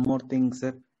 one more thing,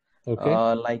 sir. Okay.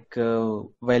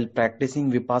 While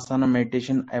practicing Vipassana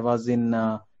meditation, I was in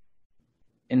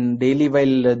daily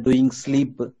while doing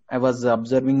sleep, I was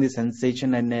observing the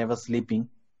sensation and I was sleeping.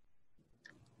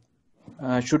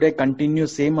 Should I continue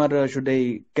same or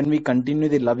can we continue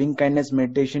the loving kindness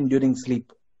meditation during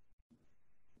sleep?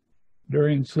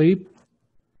 During sleep?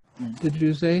 Did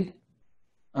you say?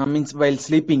 Means while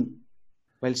sleeping,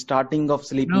 while starting of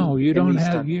sleeping. No, you don't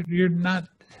have, you're not.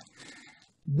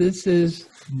 This is,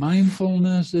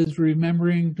 mindfulness is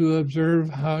remembering to observe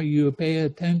how you pay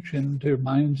attention to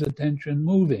mind's attention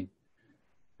moving.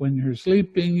 When you're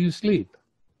sleeping, you sleep.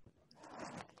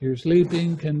 Your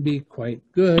sleeping can be quite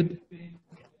good.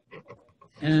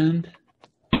 And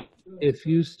if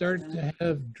you start to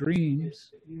have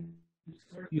dreams,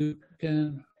 you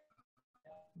can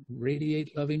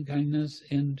radiate loving kindness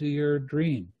into your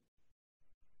dream.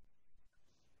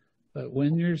 But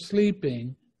when you're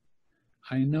sleeping,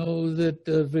 I know that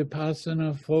the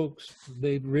Vipassana folks,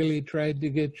 they really tried to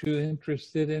get you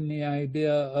interested in the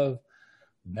idea of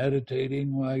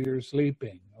meditating while you're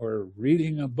sleeping or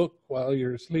reading a book while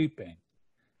you're sleeping.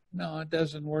 No, it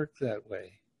doesn't work that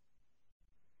way.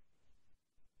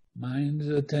 Mind's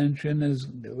attention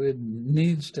it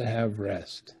needs to have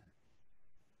rest.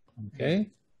 Okay?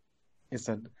 Yes,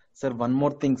 sir. Sir, one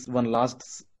more thing, one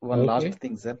last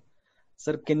thing, sir.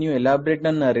 Sir, can you elaborate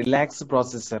on a relaxed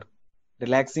process, sir?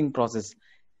 Relaxing process.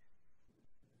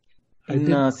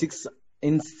 In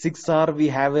 6 hours, we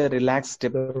have a relaxed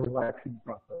step. The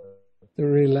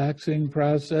relaxing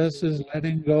process is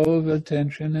letting go of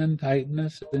attention and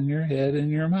tightness in your head and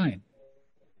your mind.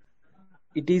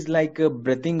 It is like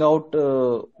breathing out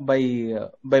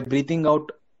by breathing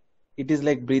out. It is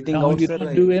like breathing out. You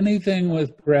don't do anything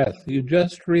with breath. You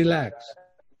just relax.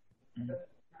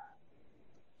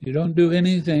 You don't do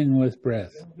anything with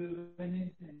breath.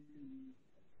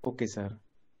 Okay, sir.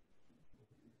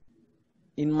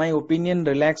 In my opinion,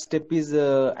 relaxed step is,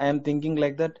 I am thinking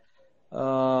like that,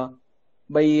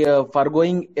 by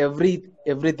foregoing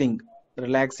everything.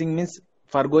 Relaxing means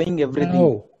foregoing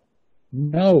everything.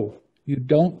 No. You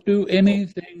don't do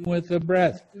anything with the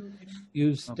breath.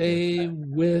 You stay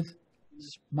with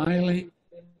smiling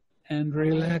and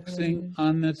relaxing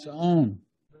on its own.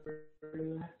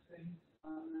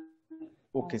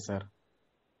 Okay, sir.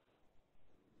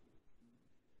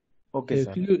 Okay,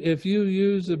 sir. If you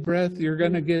use the breath, you're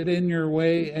going to get in your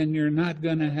way, and you're not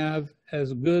going to have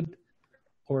as good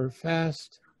or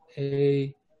fast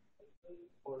a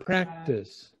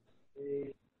practice.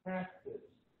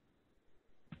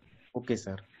 Okay,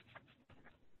 sir.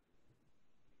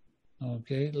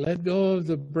 Okay, let go of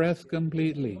the breath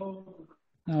completely.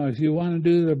 Now, if you want to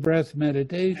do the breath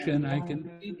meditation, I can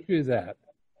teach you that.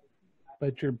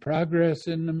 But your progress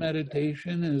in the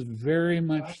meditation is very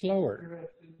much slower.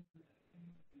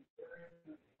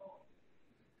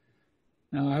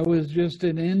 Now, I was just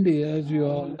in India, as you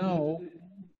all know,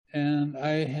 and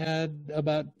I had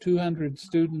about 200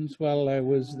 students while I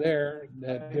was there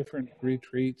at different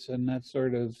retreats and that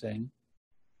sort of thing.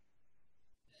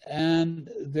 And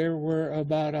there were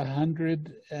about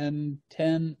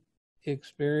 110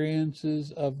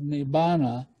 experiences of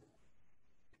Nibbana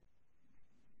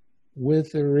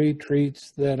with the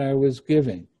retreats that I was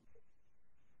giving.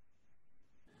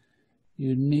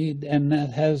 You need, and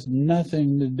that has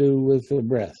nothing to do with the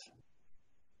breath.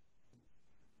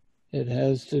 It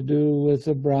has to do with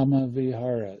the Brahma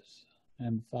Viharas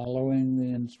and following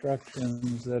the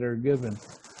instructions that are given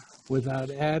without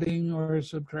adding or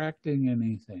subtracting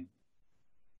anything.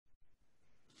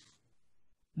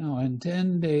 Now, in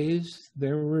 10 days,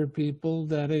 there were people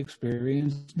that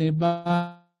experienced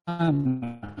Nibbana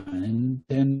in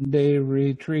 10-day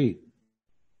retreat.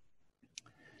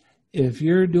 If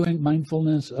you're doing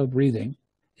mindfulness of breathing,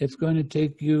 it's going to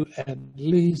take you at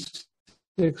least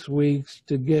 6 weeks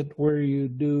to get where you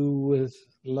do with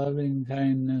loving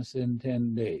kindness in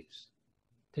 10 days.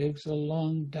 Takes a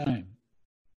long time.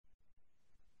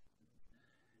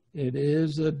 It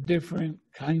is a different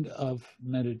kind of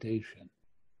meditation.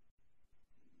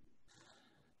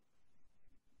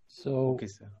 So, Okay,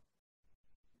 sir.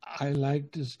 I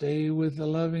like to stay with the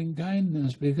loving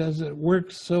kindness because it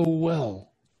works so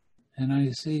well. And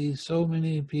I see so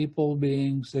many people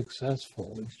being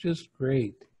successful. It's just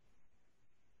great.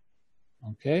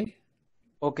 Okay?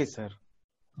 Okay, sir.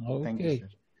 Okay. Thank you, sir.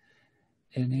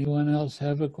 Anyone else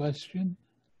have a question?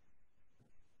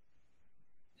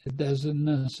 It doesn't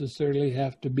necessarily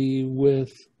have to be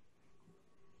with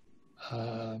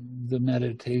the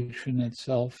meditation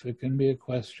itself. It can be a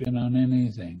question on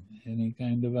anything, any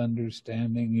kind of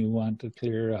understanding you want to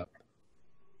clear up.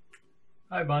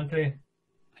 Hi, Bhante.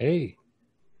 Hey.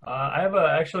 I have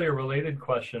actually a related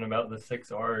question about the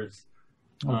 6 R's.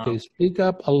 Okay, speak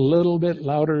up a little bit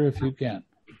louder if you can.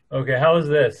 Okay, how is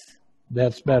this?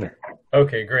 That's better.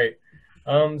 Okay, great.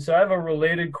 So I have a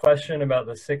related question about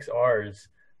the 6 R's,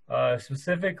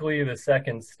 specifically the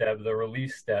second step, the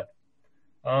release step.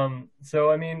 So,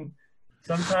 I mean,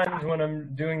 sometimes when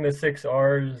I'm doing the 6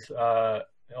 R's,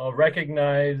 I'll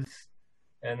recognize,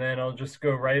 and then I'll just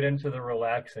go right into the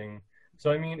relaxing.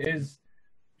 So, I mean, is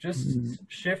just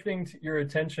shifting your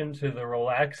attention to the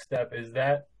relaxed step, is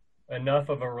that enough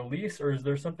of a release, or is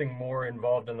there something more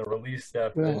involved in the release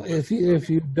step? Well, if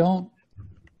you don't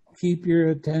keep your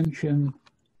attention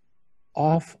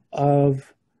off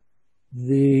of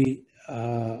the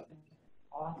thing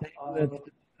that's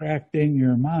distracting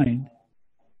your mind,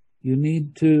 you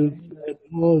need to let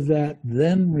go of that,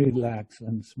 then relax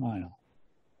and smile.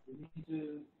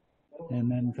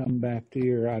 And then come back to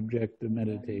your object of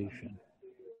meditation.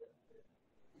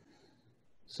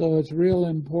 So it's real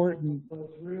important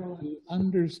to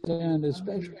understand,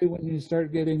 especially when you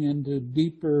start getting into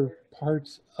deeper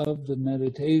parts of the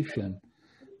meditation,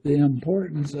 the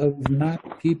importance of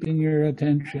not keeping your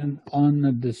attention on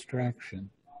the distraction.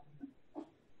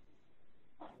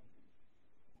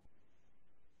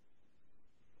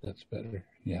 That's better.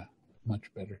 Yeah,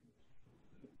 much better.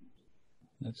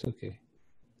 That's okay.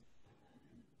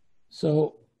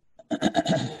 So,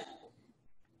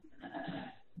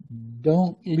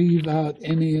 don't leave out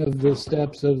any of the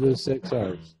steps of the 6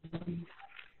 R's.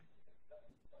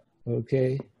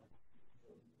 Okay?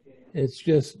 It's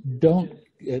just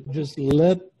just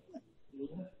let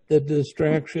the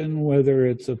distraction, whether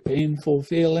it's a painful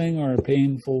feeling or a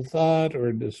painful thought or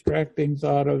a distracting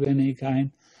thought of any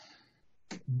kind,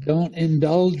 don't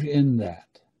indulge in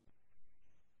that.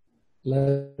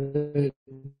 Let it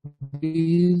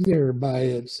be there by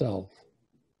itself.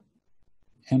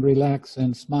 And relax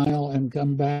and smile and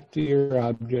come back to your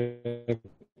object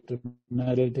of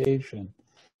meditation.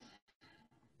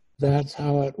 That's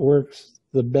how it works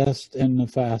the best and the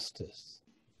fastest.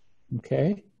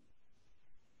 Okay?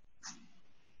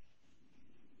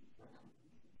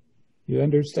 You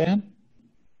understand?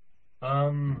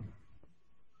 I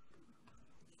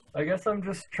guess I'm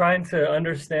just trying to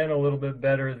understand a little bit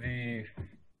better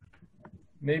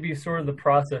maybe sort of the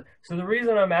process. So the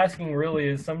reason I'm asking really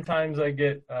is sometimes I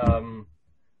get, I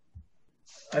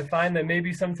find that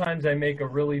maybe sometimes I make a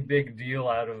really big deal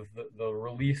out of the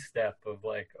release step of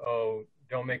like, oh,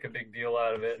 don't make a big deal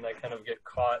out of it. And I kind of get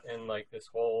caught in like this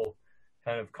whole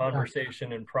kind of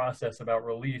conversation and process about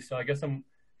release. So I guess I'm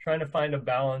trying to find a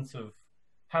balance of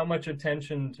how much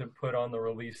attention to put on the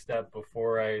release step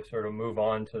before I sort of move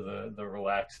on to the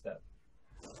relax step.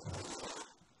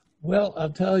 Well, I'll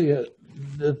tell you,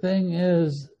 the thing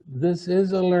is, this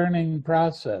is a learning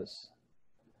process.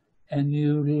 And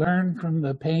you learn from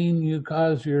the pain you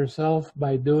cause yourself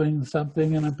by doing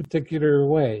something in a particular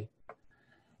way.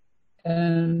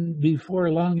 And before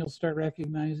long, you'll start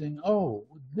recognizing, oh,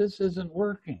 this isn't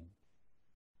working.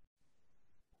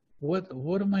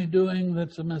 What am I doing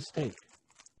that's a mistake?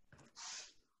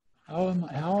 How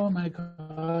am I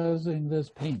causing this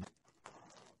pain?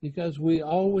 Because we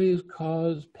always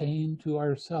cause pain to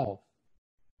ourselves.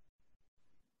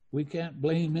 We can't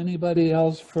blame anybody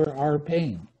else for our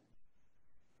pain.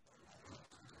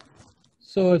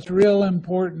 So it's real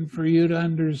important for you to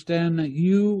understand that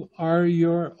you are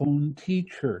your own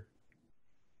teacher.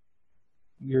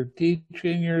 You're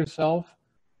teaching yourself.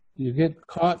 You get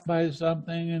caught by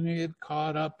something and you get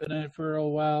caught up in it for a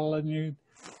while, and you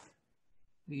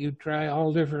try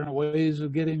all different ways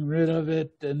of getting rid of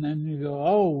it, and then you go,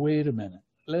 oh, wait a minute,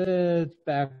 let's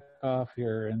back off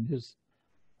here and just...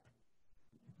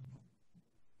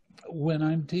 When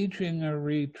I'm teaching a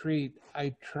retreat,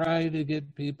 I try to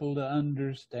get people to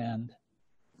understand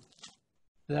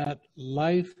that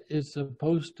life is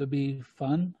supposed to be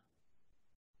fun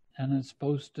and it's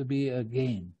supposed to be a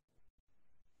game.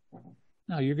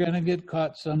 Now, you're going to get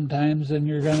caught sometimes and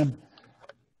you're going to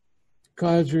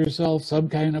cause yourself some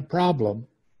kind of problem.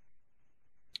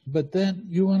 But then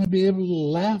you want to be able to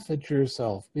laugh at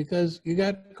yourself because you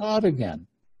got caught again.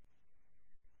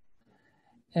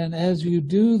 And as you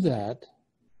do that,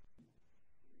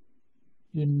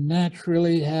 you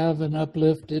naturally have an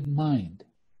uplifted mind.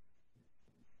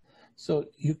 So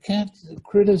you can't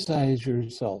criticize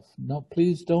yourself. No,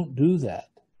 please don't do that.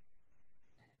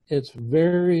 It's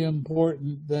very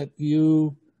important that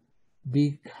you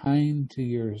be kind to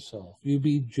yourself. You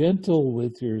be gentle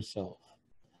with yourself.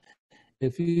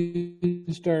 If you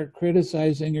start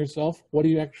criticizing yourself, what are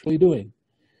you actually doing?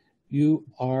 You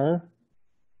are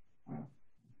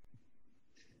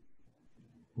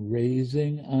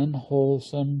raising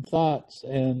unwholesome thoughts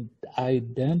and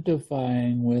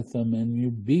identifying with them, and you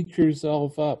beat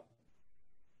yourself up.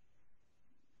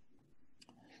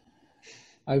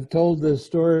 I've told this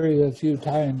story a few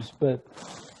times, but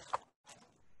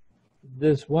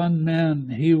this one man,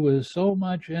 he was so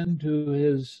much into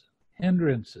his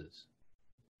hindrances.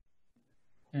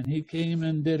 And he came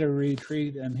and did a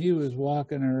retreat, and he was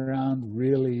walking around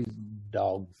really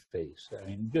dog-faced. I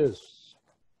mean, just...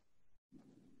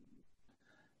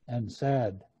 and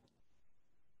sad.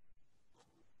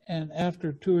 And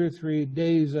after 2 or 3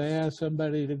 days, I asked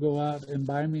somebody to go out and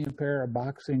buy me a pair of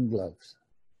boxing gloves.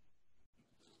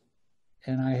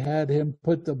 And I had him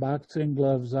put the boxing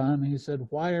gloves on. He said,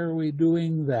 "Why are we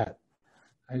doing that?"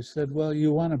 I said, "Well,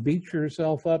 you want to beat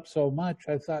yourself up so much,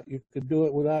 I thought you could do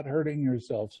it without hurting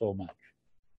yourself so much."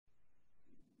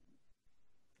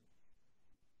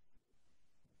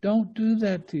 Don't do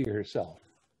that to yourself.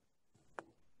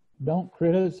 Don't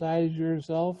criticize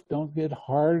yourself. Don't get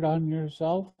hard on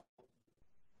yourself.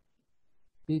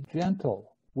 Be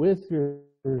gentle with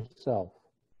yourself.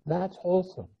 That's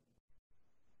wholesome.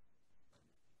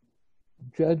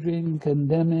 Judging,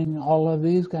 condemning, all of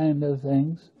these kind of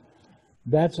things,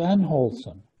 that's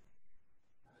unwholesome.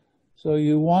 So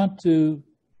you want to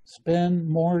spend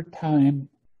more time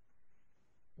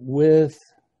with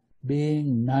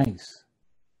being nice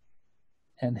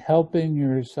and helping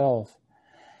yourself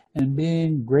and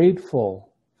being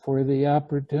grateful for the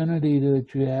opportunity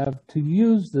that you have to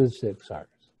use the 6 R's.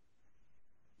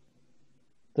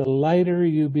 The lighter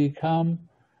you become,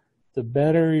 the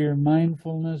better your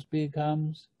mindfulness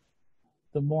becomes,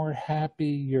 the more happy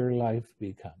your life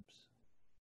becomes.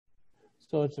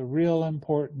 So it's a real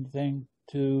important thing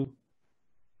to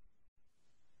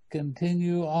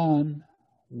continue on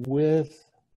with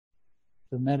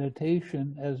the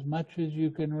meditation as much as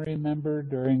you can remember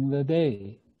during the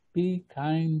day. Be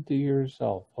kind to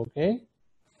yourself, okay?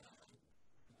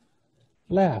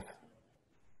 Laugh.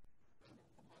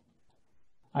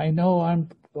 I know I'm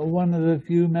one of the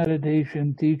few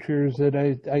meditation teachers that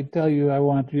I tell you I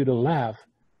want you to laugh.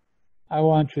 I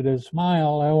want you to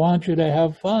smile. I want you to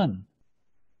have fun.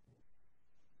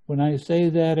 When I say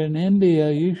that in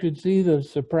India, you should see the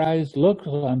surprised looks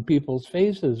on people's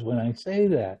faces when I say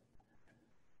that.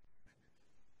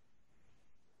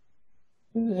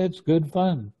 It's good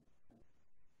fun.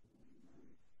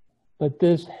 But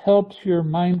this helps your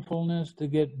mindfulness to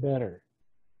get better.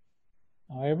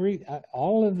 Now,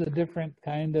 all of the different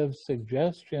kind of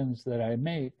suggestions that I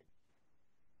make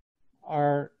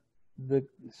are the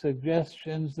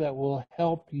suggestions that will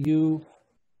help you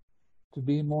to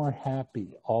be more happy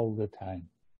all the time.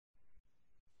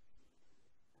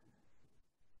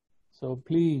 So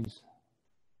please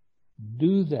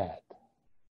do that.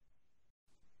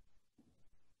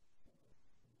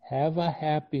 Have a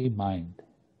happy mind.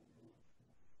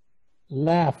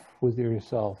 Laugh with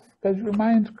yourself, because your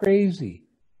mind's crazy.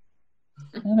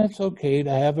 And it's okay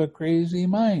to have a crazy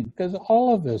mind, because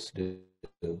all of us do.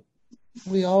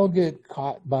 We all get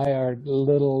caught by our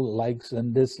little likes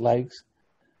and dislikes.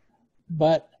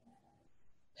 But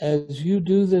as you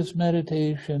do this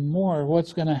meditation more,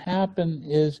 what's going to happen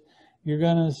is you're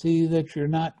going to see that you're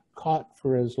not caught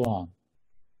for as long.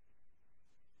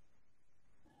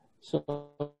 So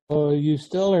you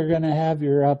still are going to have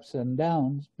your ups and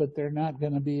downs, but they're not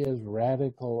going to be as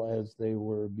radical as they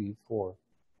were before.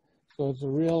 So it's a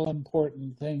real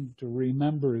important thing to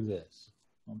remember this.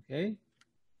 Okay?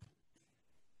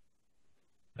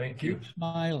 Thank you. Keep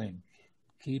smiling.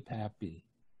 Keep happy.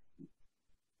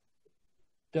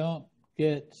 Don't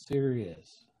get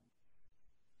serious.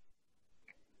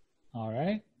 All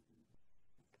right?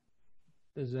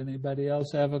 Does anybody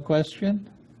else have a question?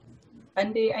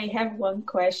 Bhante, I have one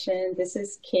question. This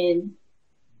is Ken.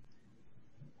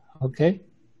 Okay.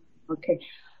 Okay.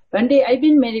 Bhante, I've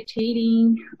been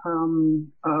meditating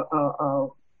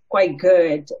quite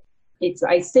good.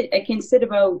 I can sit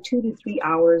about 2 to 3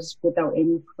 hours without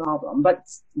any problem, but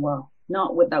well,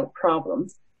 not without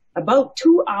problems. About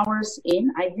 2 hours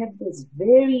in, I have this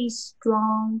very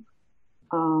strong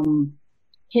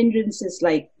hindrances,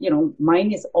 like,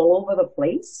 mine is all over the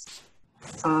place.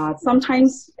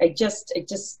 Sometimes I just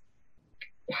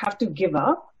have to give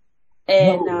up.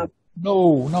 And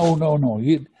No.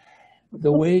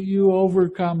 The way you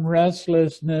overcome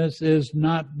restlessness is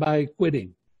not by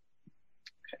quitting.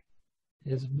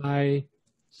 It's by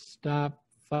stop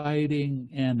fighting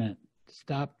in it.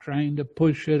 Stop trying to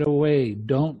push it away.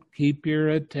 Don't keep your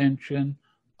attention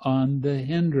on the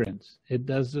hindrance. It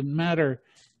doesn't matter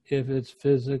if it's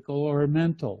physical or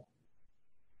mental.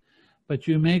 But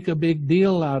you make a big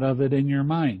deal out of it in your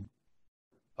mind.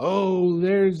 Oh,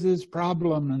 there's this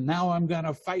problem, and now I'm going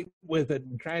to fight with it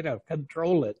and try to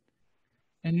control it.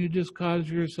 And you just cause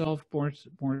yourself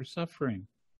more suffering.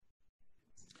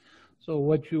 So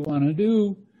what you want to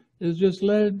do is just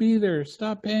let it be there.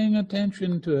 Stop paying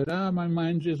attention to it. My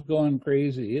mind's just going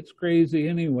crazy. It's crazy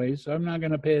anyway, so I'm not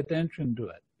going to pay attention to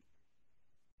it.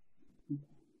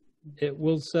 It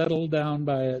will settle down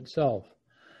by itself.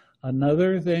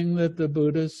 Another thing that the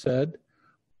Buddha said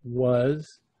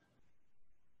was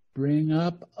bring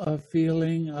up a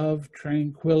feeling of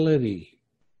tranquility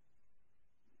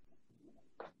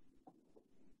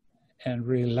and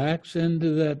relax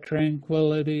into that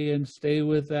tranquility and stay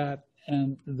with that,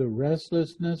 and the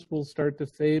restlessness will start to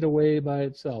fade away by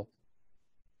itself.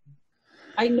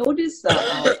 I notice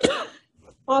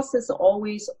thoughts is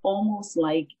always almost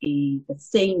like the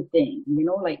same thing,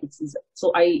 like it's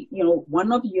so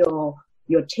one of your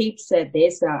tapes said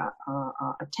there's a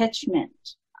attachment.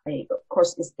 Of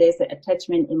course, if there's an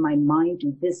attachment in my mind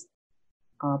to this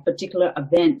particular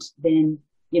event, then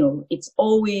it's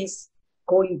always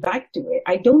going back to it.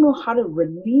 I don't know how to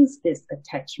release this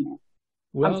attachment.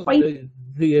 Well,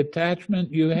 the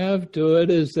attachment you have to it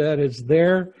is that it's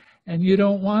there and you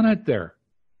don't want it there.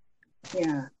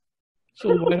 Yeah.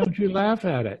 So why don't you laugh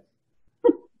at it?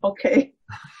 Okay.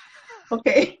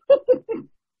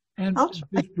 And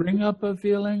just bring up a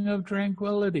feeling of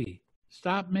tranquility.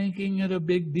 Stop making it a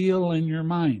big deal in your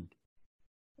mind.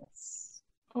 Yes.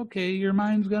 Okay, your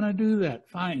mind's going to do that.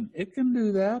 Fine, it can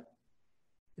do that.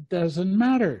 It doesn't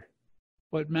matter.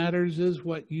 What matters is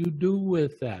what you do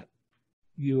with that.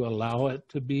 You allow it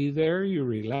to be there, you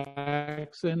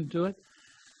relax into it,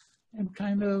 and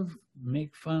kind of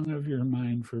make fun of your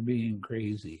mind for being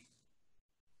crazy.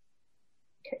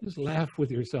 Just laugh with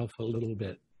yourself a little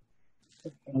bit.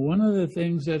 One of the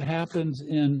things that happens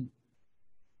in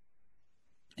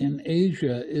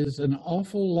Asia is an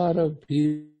awful lot of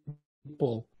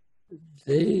people,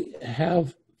 they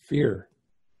have fear.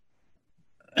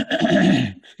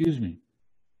 Excuse me.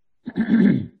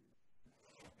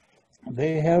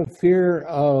 They have fear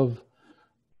of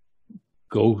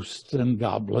ghosts and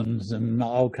goblins and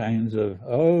all kinds of,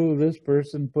 this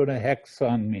person put a hex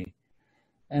on me.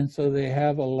 And so they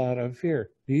have a lot of fear.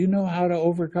 Do you know how to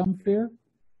overcome fear?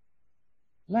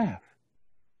 Laugh.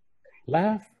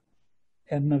 Laugh,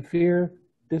 and the fear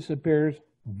disappears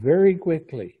very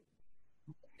quickly.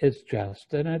 It's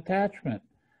just an attachment.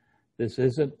 This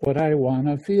isn't what I want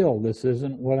to feel. This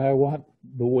isn't what I want,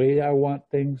 the way I want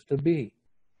things to be.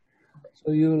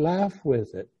 So you laugh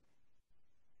with it,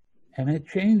 and it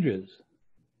changes.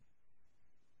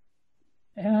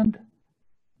 And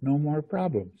no more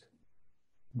problems.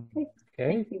 Okay.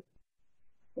 Okay? Thank you.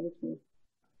 Thank you.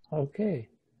 Okay.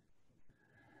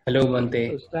 Hello,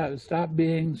 Bhante. So stop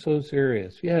being so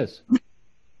serious. Yes.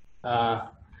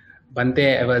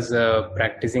 Bhante, I was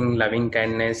practicing loving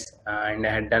kindness and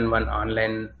I had done one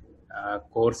online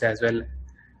course as well.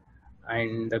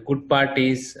 And the good part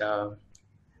is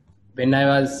when I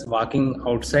was walking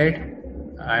outside,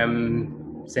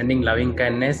 I'm sending loving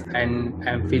kindness and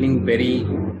I'm feeling very,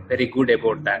 very good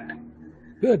about that.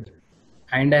 Good.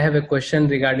 And I have a question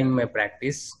regarding my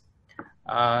practice.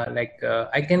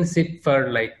 I can sit for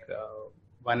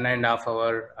 1.5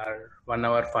 hours or 1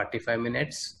 hour 45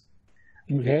 minutes.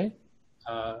 Okay.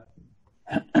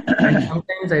 And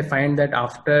sometimes I find that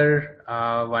after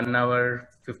 1 hour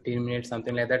 15 minutes,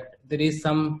 something like that, there is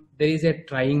a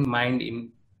trying mind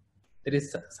there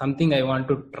is something I want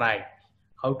to try.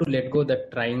 How to let go the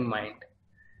trying mind?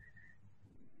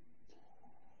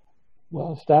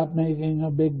 Well, stop making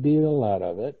a big deal out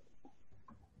of it.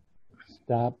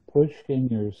 Stop pushing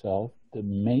yourself to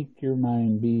make your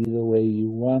mind be the way you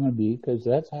want to be, because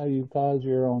that's how you cause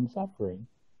your own suffering.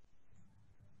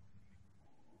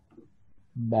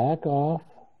 Back off,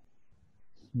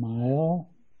 smile,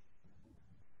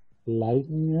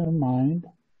 lighten your mind,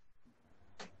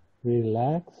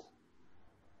 relax,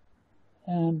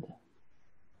 and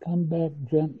come back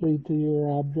gently to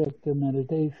your object of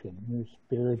meditation, your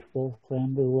spiritual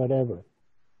friend or whatever.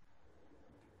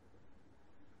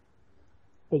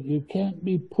 But you can't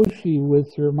be pushy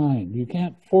with your mind. You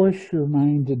can't force your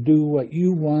mind to do what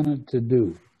you want it to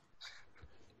do.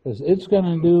 Because it's going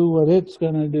to do what it's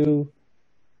going to do.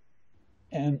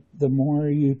 And the more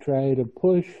you try to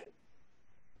push,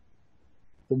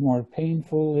 the more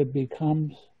painful it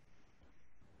becomes.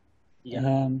 Yeah.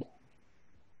 And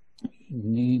you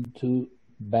need to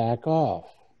back off.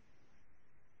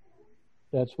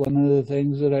 That's one of the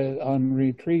things that on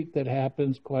retreat that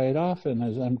happens quite often,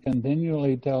 is I'm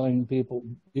continually telling people,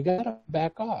 you got to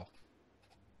back off.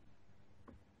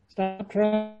 Stop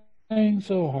trying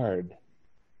so hard.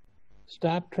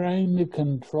 Stop trying to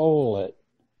control it.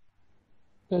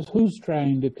 Because who's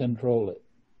trying to control it?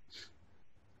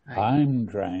 I'm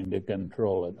trying to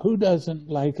control it. Who doesn't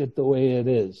like it the way it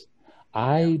is?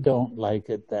 I don't like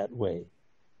it that way.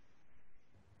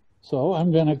 So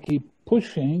I'm going to keep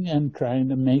pushing and trying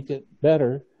to make it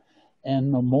better.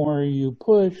 And the more you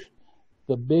push,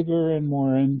 the bigger and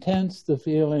more intense the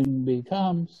feeling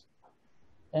becomes,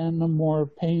 and the more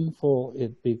painful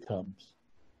it becomes.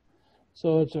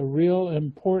 So it's a real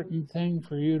important thing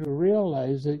for you to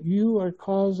realize that you are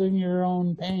causing your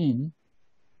own pain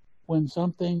when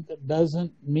something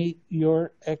doesn't meet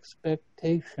your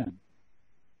expectation.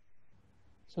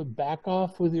 So back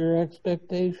off with your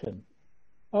expectation.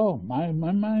 Oh, my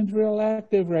mind's real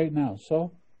active right now,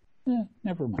 so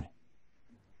never mind.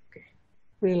 Okay.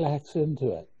 Relax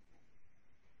into it.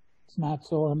 It's not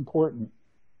so important.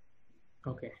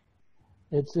 Okay.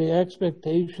 It's the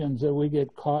expectations that we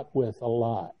get caught with a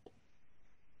lot.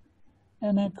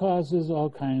 And that causes all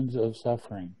kinds of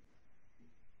suffering.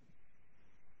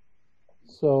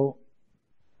 So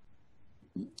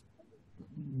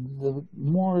the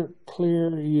more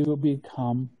clear you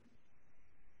become,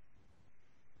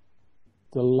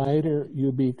 the lighter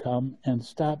you become, and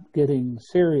stop getting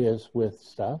serious with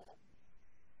stuff,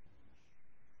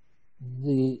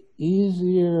 the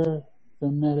easier the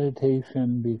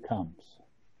meditation becomes.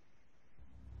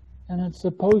 And it's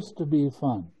supposed to be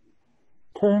fun.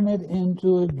 Turn it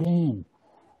into a game.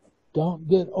 Don't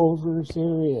get over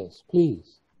serious,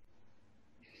 please.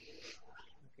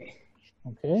 Okay.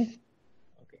 Okay?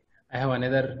 Okay. I have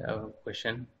another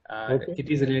question. Okay. It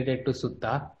is related to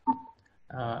Sutta.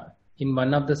 In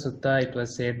one of the Sutta, it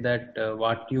was said that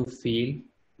what you feel,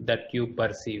 that you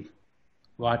perceive.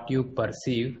 What you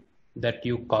perceive, that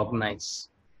you cognize.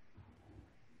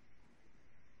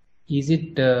 Is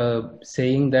it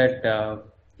saying that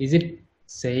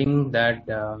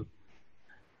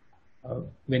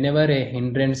whenever a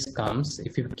hindrance comes,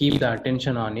 if you keep the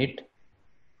attention on it,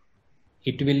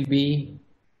 it will be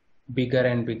bigger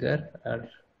and bigger? Or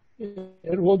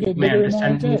It will get my bigger and more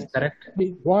understanding is intense. correct?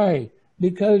 Why?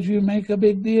 Because you make a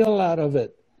big deal out of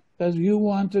it. Because you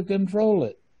want to control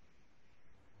it.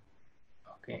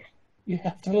 You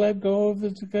have to let go of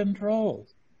its control.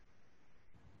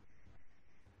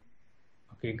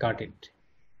 Okay, got it.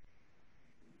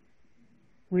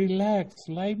 Relax,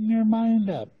 lighten your mind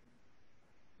up.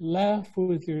 Laugh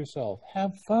with yourself,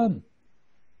 have fun.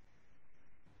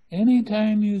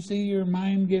 Anytime you see your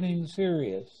mind getting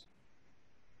serious,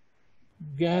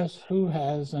 guess who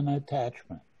has an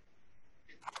attachment?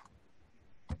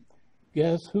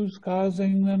 Guess who's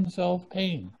causing themselves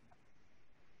pain?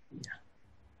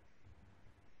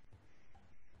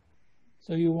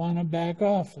 So you want to back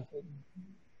off,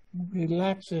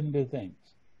 relax into things.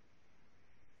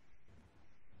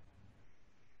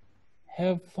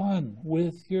 Have fun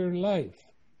with your life.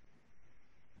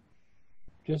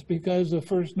 Just because the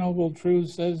First Noble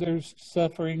Truth says there's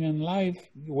suffering in life,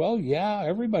 well, yeah,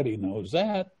 everybody knows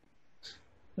that.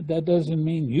 But that doesn't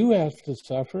mean you have to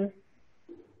suffer.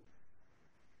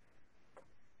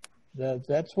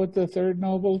 That's what the Third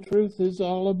Noble Truth is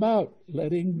all about,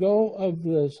 letting go of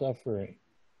the suffering.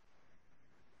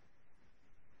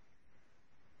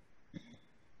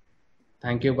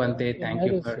 Thank you, Bhante. Thank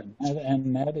you for...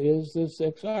 And that is the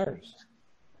 6 R's.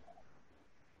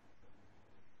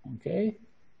 Okay?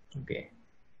 Okay.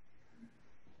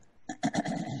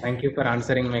 Thank you for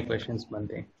answering my questions,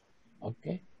 Bhante.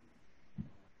 Okay.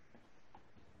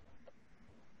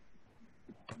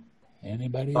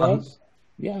 Anybody else?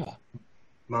 Yeah.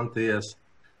 Bhante, yes.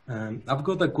 I've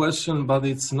got a question, but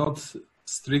it's not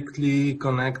strictly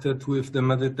connected with the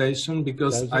meditation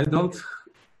because I don't...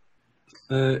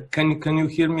 can you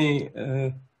hear me?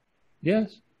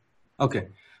 Yes. Okay.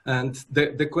 And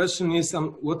the question is,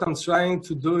 what I'm trying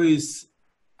to do is,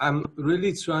 I'm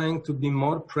really trying to be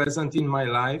more present in my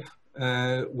life.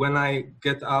 When I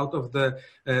get out of the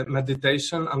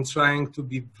meditation, I'm trying to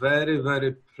be very,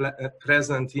 very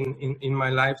present in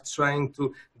my life, trying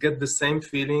to get the same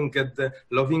feeling, get the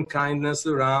loving kindness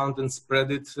around and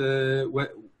spread it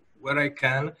where I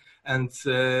can. And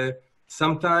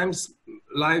sometimes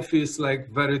life is like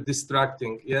very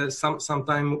distracting. Yeah,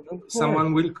 sometimes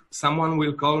someone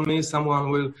will call me, someone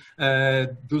will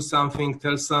do something,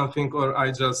 tell something, or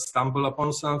I just stumble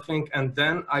upon something, and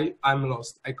then I'm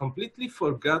lost. I completely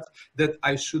forgot that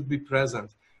I should be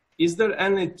present. Is there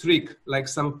any trick, like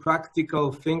some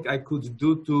practical thing I could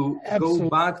do to go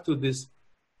back to this?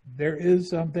 There is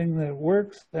something that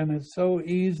works, and it's so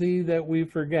easy that we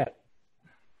forget.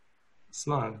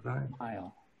 Smile, right?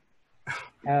 Smile.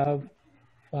 Have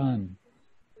fun.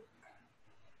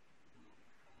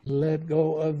 Let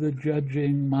go of the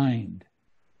judging mind.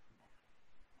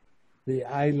 The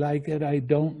I like it, I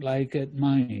don't like it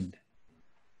mind.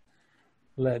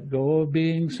 Let go of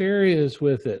being serious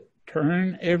with it.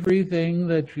 Turn everything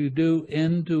that you do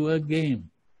into a game.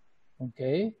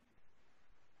 Okay?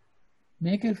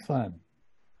 Make it fun.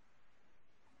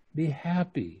 Be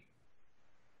happy.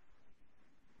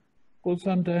 Well,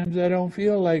 sometimes I don't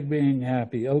feel like being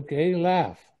happy. Okay,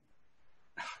 laugh.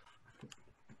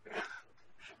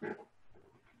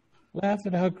 Laugh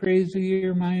at how crazy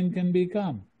your mind can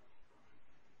become.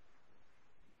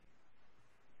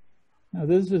 Now,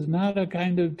 this is not a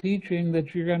kind of teaching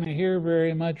that you're going to hear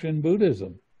very much in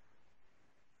Buddhism.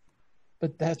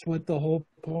 But that's what the whole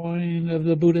point of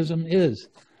the Buddhism is,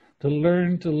 to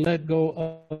learn to let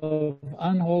go of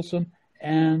unwholesome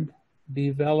and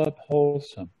develop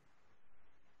wholesome.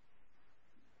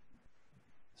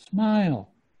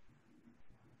 Smile.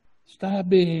 Stop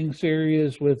being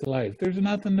serious with life. There's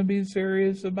nothing to be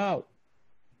serious about.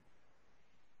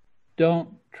 Don't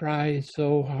try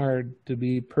so hard to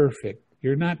be perfect.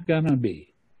 You're not gonna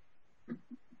be.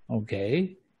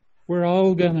 Okay? We're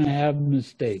all gonna have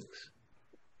mistakes.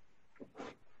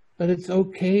 But it's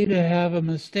okay to have a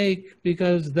mistake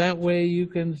because that way you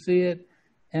can see it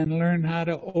and learn how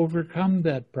to overcome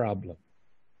that problem.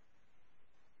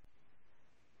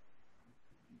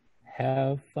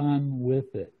 Have fun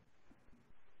with it.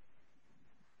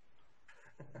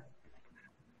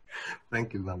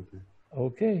 Thank you, Bhante.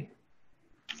 Okay.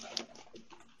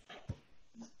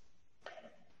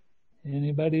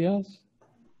 Anybody else?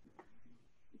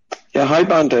 Yeah, hi,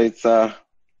 Bhante. It's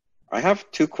I have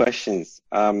 2 questions.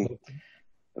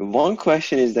 One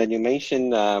question is that you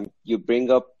mentioned you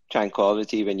bring up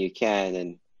tranquility when you can,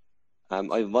 and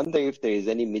I wonder if there is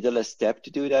any middle step to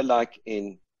do that, like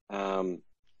in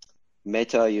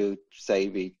Metta, you say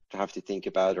we have to think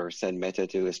about or send Metta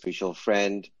to a spiritual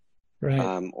friend.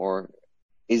 Right. Or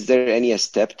is there any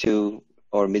step to,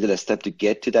 or middle step to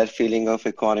get to that feeling of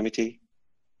equanimity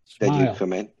that you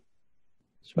recommend?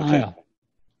 Smile. Okay.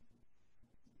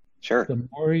 Sure. The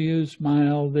more you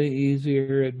smile, the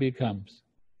easier it becomes.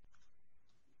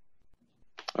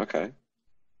 Okay.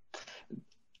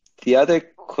 The other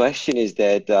question is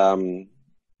that,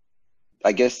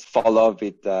 I guess follow up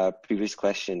with the previous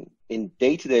question. In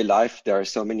day-to-day life, there are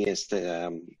so many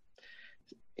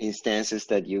instances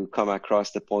that you come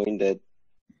across the point that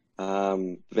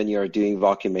when you're doing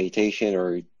walking meditation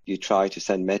or you try to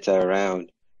send metta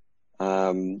around,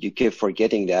 you keep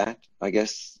forgetting that. I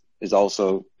guess is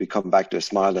also we come back to a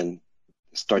smile and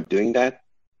start doing that.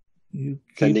 You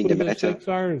Sending keep the with metta. 6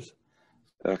 R's.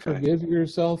 Okay. Forgive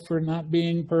yourself for not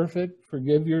being perfect.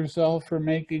 Forgive yourself for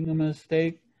making a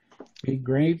mistake. Be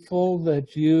grateful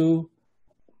that you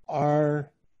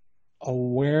are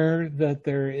aware that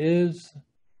there is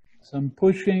some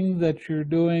pushing that you're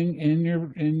doing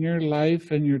in your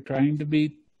life, and you're trying to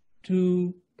be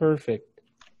too perfect.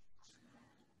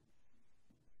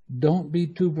 Don't be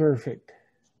too perfect.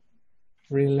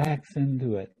 Relax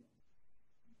into it.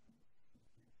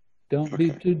 Don't be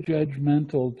too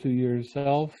judgmental to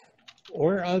yourself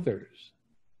or others.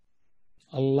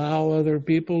 Allow other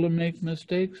people to make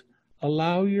mistakes.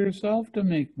 Allow yourself to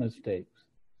make mistakes.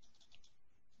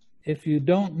 If you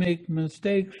don't make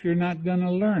mistakes, you're not going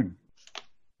to learn.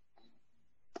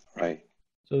 Right.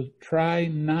 So try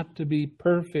not to be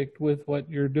perfect with what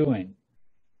you're doing.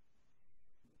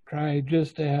 Try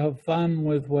just to have fun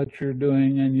with what you're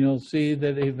doing, and you'll see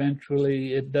that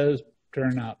eventually it does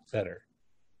turn out better.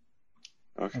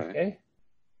 Okay?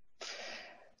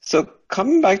 So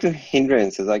coming back to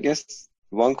hindrances, I guess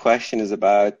one question is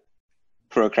about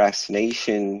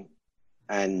procrastination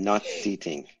and not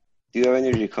sitting. Do you have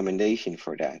any recommendation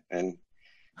for that? And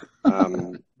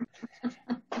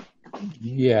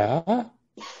yeah,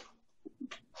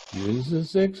 use the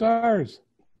 6 R's.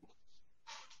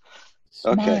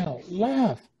 Smile,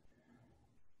 laugh.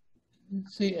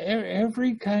 See,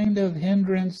 every kind of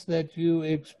hindrance that you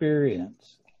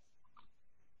experience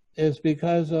is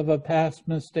because of a past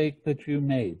mistake that you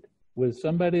made with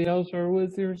somebody else or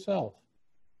with yourself.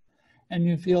 And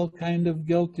you feel kind of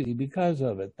guilty because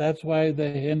of it. That's why the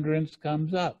hindrance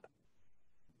comes up.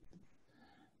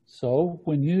 So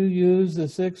when you use the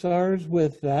 6 R's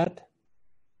with that,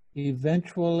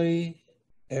 eventually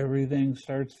everything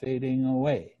starts fading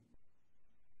away.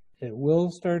 It will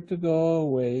start to go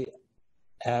away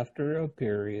after a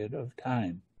period of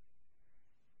time.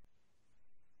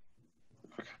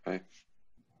 Okay.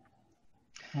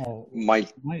 Oh, my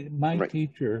right.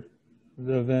 Teacher,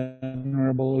 the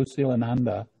Venerable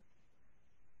Usilananda,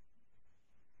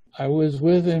 I was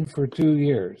with him for 2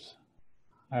 years.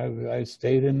 I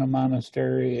stayed in the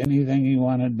monastery. Anything he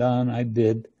wanted done, I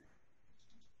did,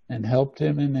 and helped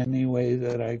him in any way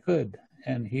that I could.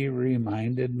 And he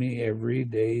reminded me every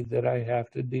day that I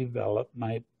have to develop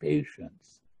my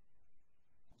patience.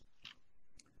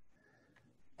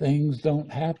 Things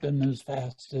don't happen as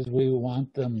fast as we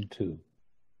want them to.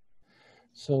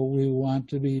 So we want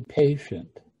to be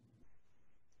patient.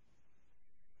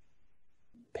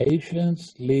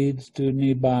 Patience leads to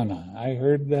nibbana. I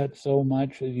heard that so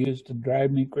much it used to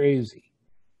drive me crazy.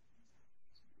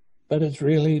 But it's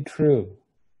really true.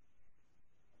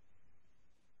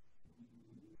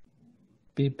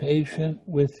 Be patient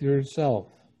with yourself.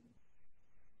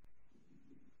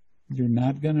 You're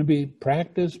not going to be,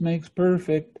 practice makes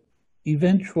perfect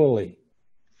eventually.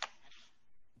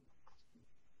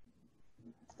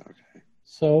 Okay.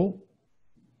 So,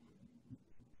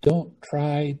 don't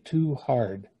try too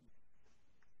hard.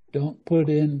 Don't put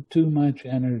in too much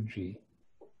energy.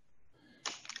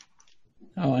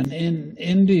 Oh, and in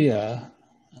India,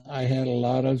 I had a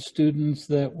lot of students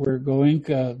that were going,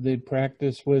 they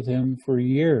practiced with him for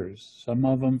years, some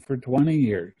of them for 20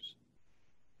 years.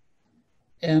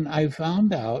 And I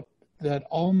found out that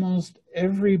almost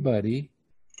everybody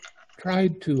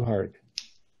tried too hard.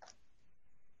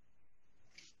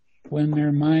 When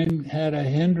their mind had a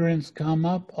hindrance come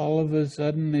up, all of a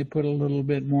sudden they put a little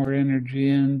bit more energy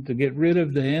in to get rid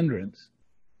of the hindrance.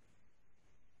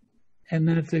 And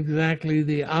that's exactly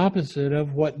the opposite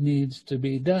of what needs to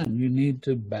be done. You need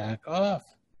to back off.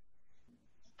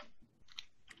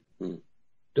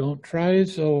 Don't try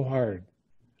so hard.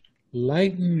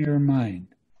 Lighten your mind.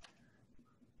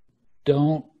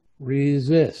 Don't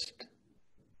resist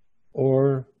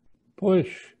or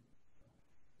push.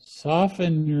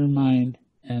 Soften your mind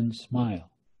and smile.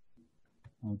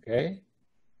 Okay?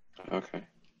 Okay.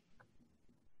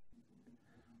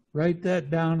 Write that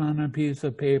down on a piece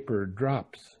of paper.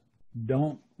 Drops.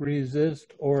 Don't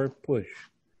resist or push.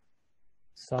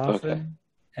 Soften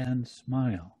and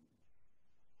smile.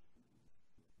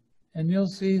 And you'll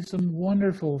see some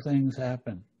wonderful things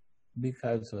happen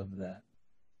because of that.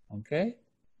 Okay?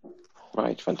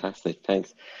 Right, fantastic.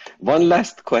 Thanks. One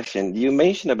last question. You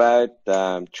mentioned about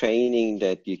training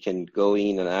that you can go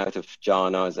in and out of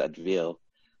jhanas at will.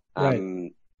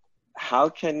 Right. How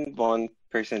can one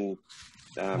person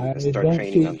I start don't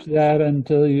training on teach that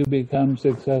until you become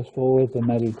successful with the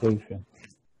meditation.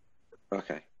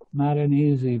 Okay. Not an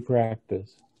easy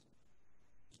practice.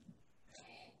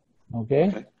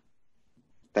 Okay?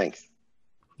 Thanks.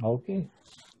 Okay.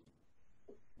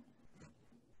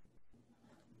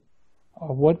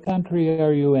 What country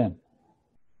are you in?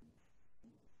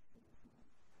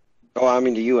 Oh, I'm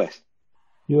in the US.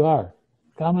 You are.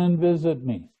 Come and visit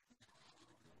me.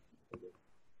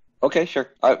 Okay, sure.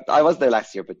 I was there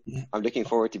last year, but I'm looking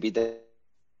forward to be there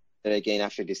again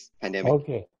after this pandemic.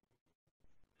 Okay.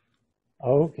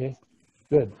 Okay.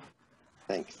 Good.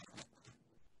 Thanks.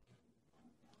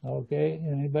 Okay.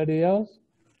 Anybody else?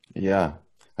 Yeah.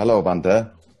 Hello,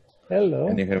 Bhante. Hello.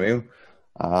 Can you hear me?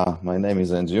 My name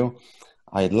is Andrew.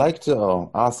 I'd like to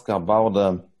ask about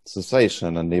the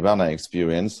cessation and Nibbana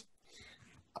experience.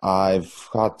 I've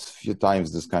had a few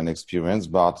times this kind of experience,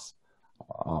 but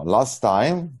last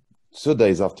time, 2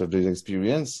 days after this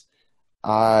experience,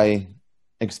 I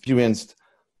experienced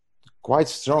quite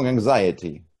strong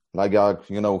anxiety, like,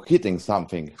 hitting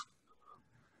something.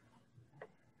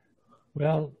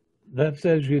 Well, that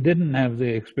says you didn't have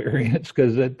the experience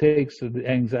because that takes the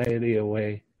anxiety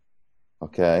away.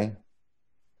 Okay.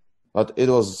 But it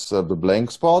was the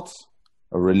blank spot,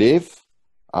 a relief,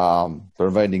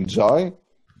 pervading joy.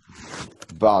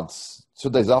 But 2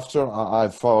 days after, I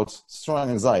felt strong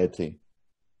anxiety.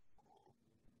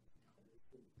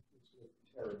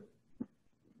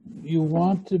 You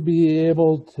want to be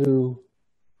able to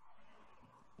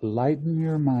lighten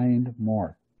your mind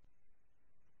more.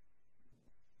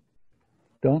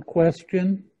 Don't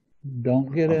question.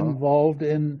 Don't get involved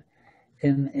in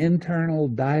internal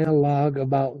dialogue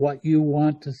about what you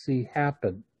want to see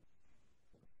happen.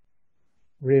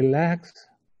 Relax.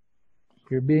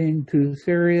 You're being too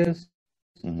serious.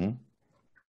 Mm-hmm.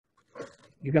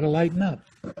 You got to lighten up.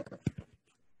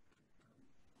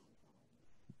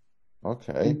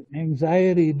 Okay.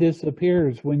 Anxiety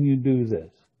disappears when you do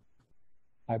this.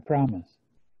 I promise.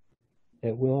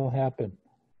 It will happen.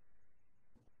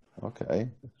 Okay.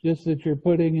 It's just that you're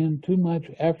putting in too much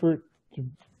effort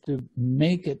to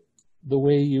make it the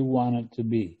way you want it to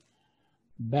be.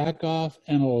 Back off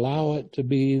and allow it to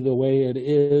be the way it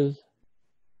is,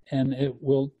 and it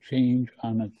will change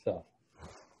on itself,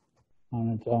 on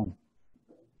its own.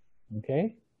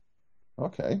 Okay?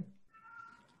 Okay.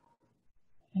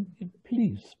 And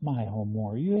please smile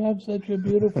more. You have such a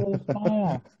beautiful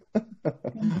smile.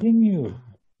 Continue.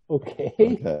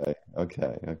 Okay?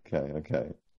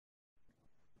 Okay.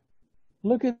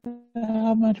 Look at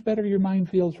how much better your mind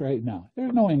feels right now.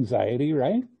 There's no anxiety,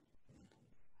 right?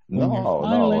 When No. you're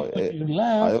smiling, when you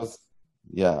laugh.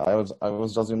 I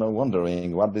was just,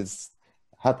 wondering what this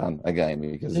happened again,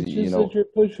 because, It's just that you're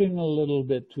pushing a little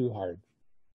bit too hard.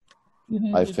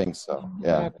 I think so.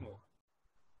 Yeah.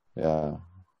 Yeah.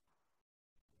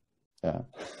 Yeah.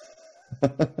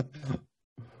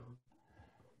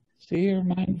 See your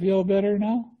mind feel better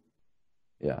now?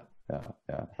 Yeah.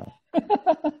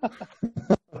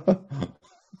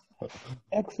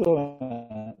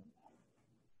 Excellent.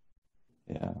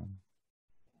 Yeah.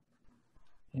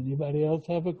 Anybody else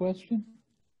have a question?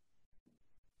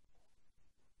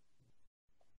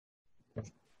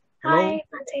 Hi,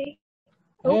 Bhante.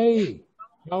 Hey,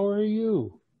 how are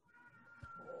you?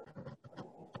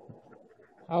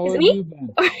 How Is it have me? you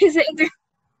been? Or is it?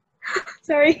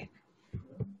 Sorry.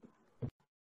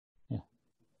 Yeah.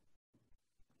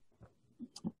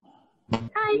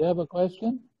 Hi. Do you have a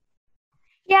question?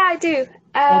 Yeah, I do.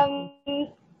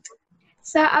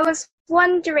 So I was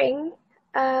wondering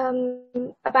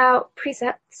about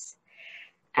precepts,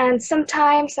 and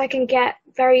sometimes I can get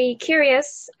very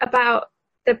curious about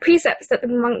the precepts that the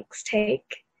monks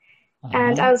take.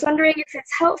 And I was wondering if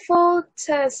it's helpful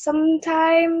to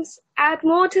sometimes add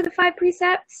more to the 5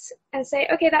 precepts and say,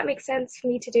 okay, that makes sense for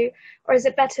me to do, or is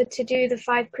it better to do the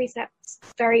 5 precepts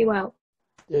very well?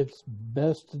 It's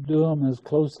best to do them as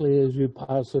closely as you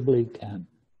possibly can.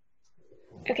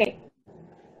 Okay.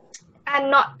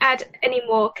 And not add any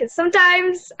more, because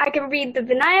sometimes I can read the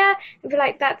Vinaya and be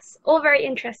like, that's all very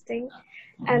interesting.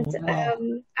 And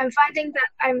I'm finding that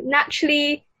I'm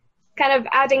naturally kind of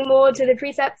adding more to the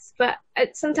precepts, but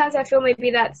sometimes I feel maybe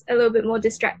that's a little bit more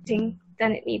distracting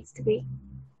than it needs to be.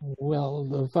 Well,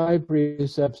 the 5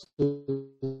 precepts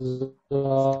is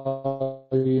all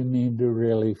you need to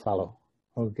really follow,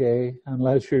 okay?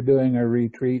 Unless you're doing a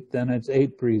retreat, then it's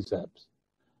 8 precepts.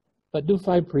 But do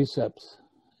 5 precepts.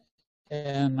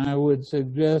 And I would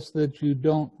suggest that you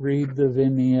don't read the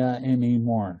Vinaya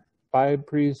anymore. 5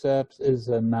 precepts is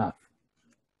enough.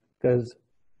 Because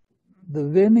the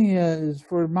Vinaya is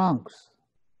for monks.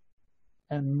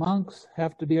 And monks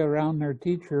have to be around their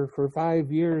teacher for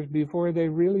 5 years before they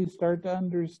really start to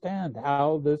understand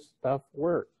how this stuff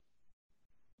works.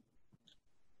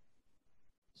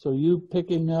 So you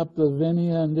picking up the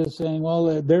Vinaya and just saying,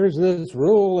 well, there's this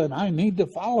rule and I need to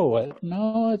follow it.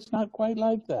 No, it's not quite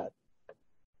like that.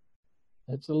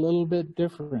 It's a little bit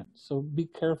different. So be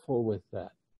careful with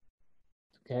that.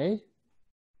 Okay?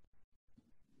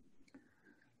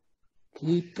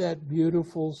 Keep that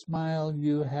beautiful smile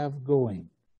you have going.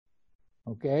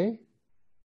 Okay?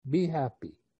 Be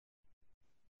happy.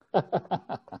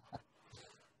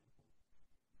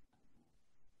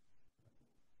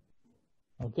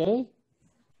 Okay?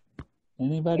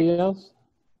 Anybody else?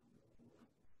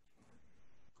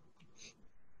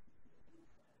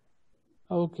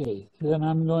 Okay, then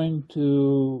I'm going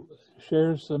to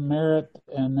share some merit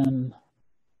and then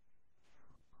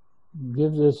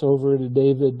give this over to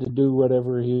David to do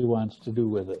whatever he wants to do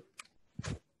with it.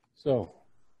 So,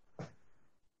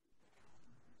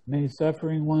 may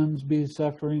suffering ones be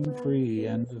suffering free,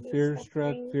 and the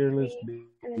fear-struck fearless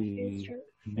be.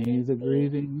 May the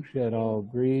grieving shed all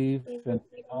grief, and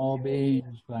all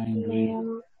beings find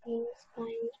relief.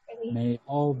 May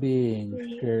all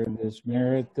beings share this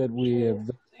merit that we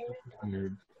have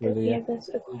acquired for the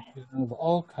acquisition of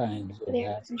all kinds of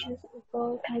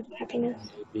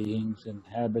happiness. Beings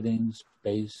inhabiting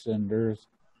space and earth,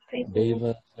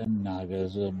 devas and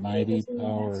nagas of mighty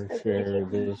power share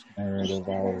this merit of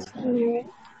ours.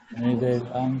 May they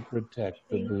long protect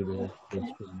the Buddha's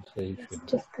dispensation.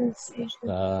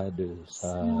 Sadhu,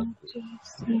 sadhu.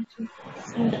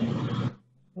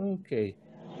 Okay.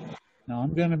 Now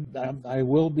I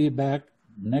will be back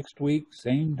next week,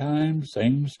 same time,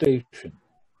 same station.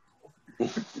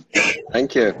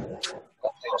 Thank you.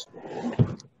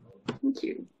 Thank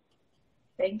you.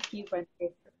 Thank you,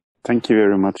 Bhante. Thank you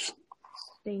very much.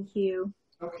 Thank you.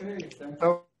 Okay.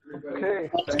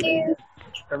 Thank you.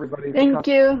 Everybody. Thank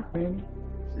you. See you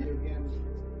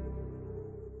again.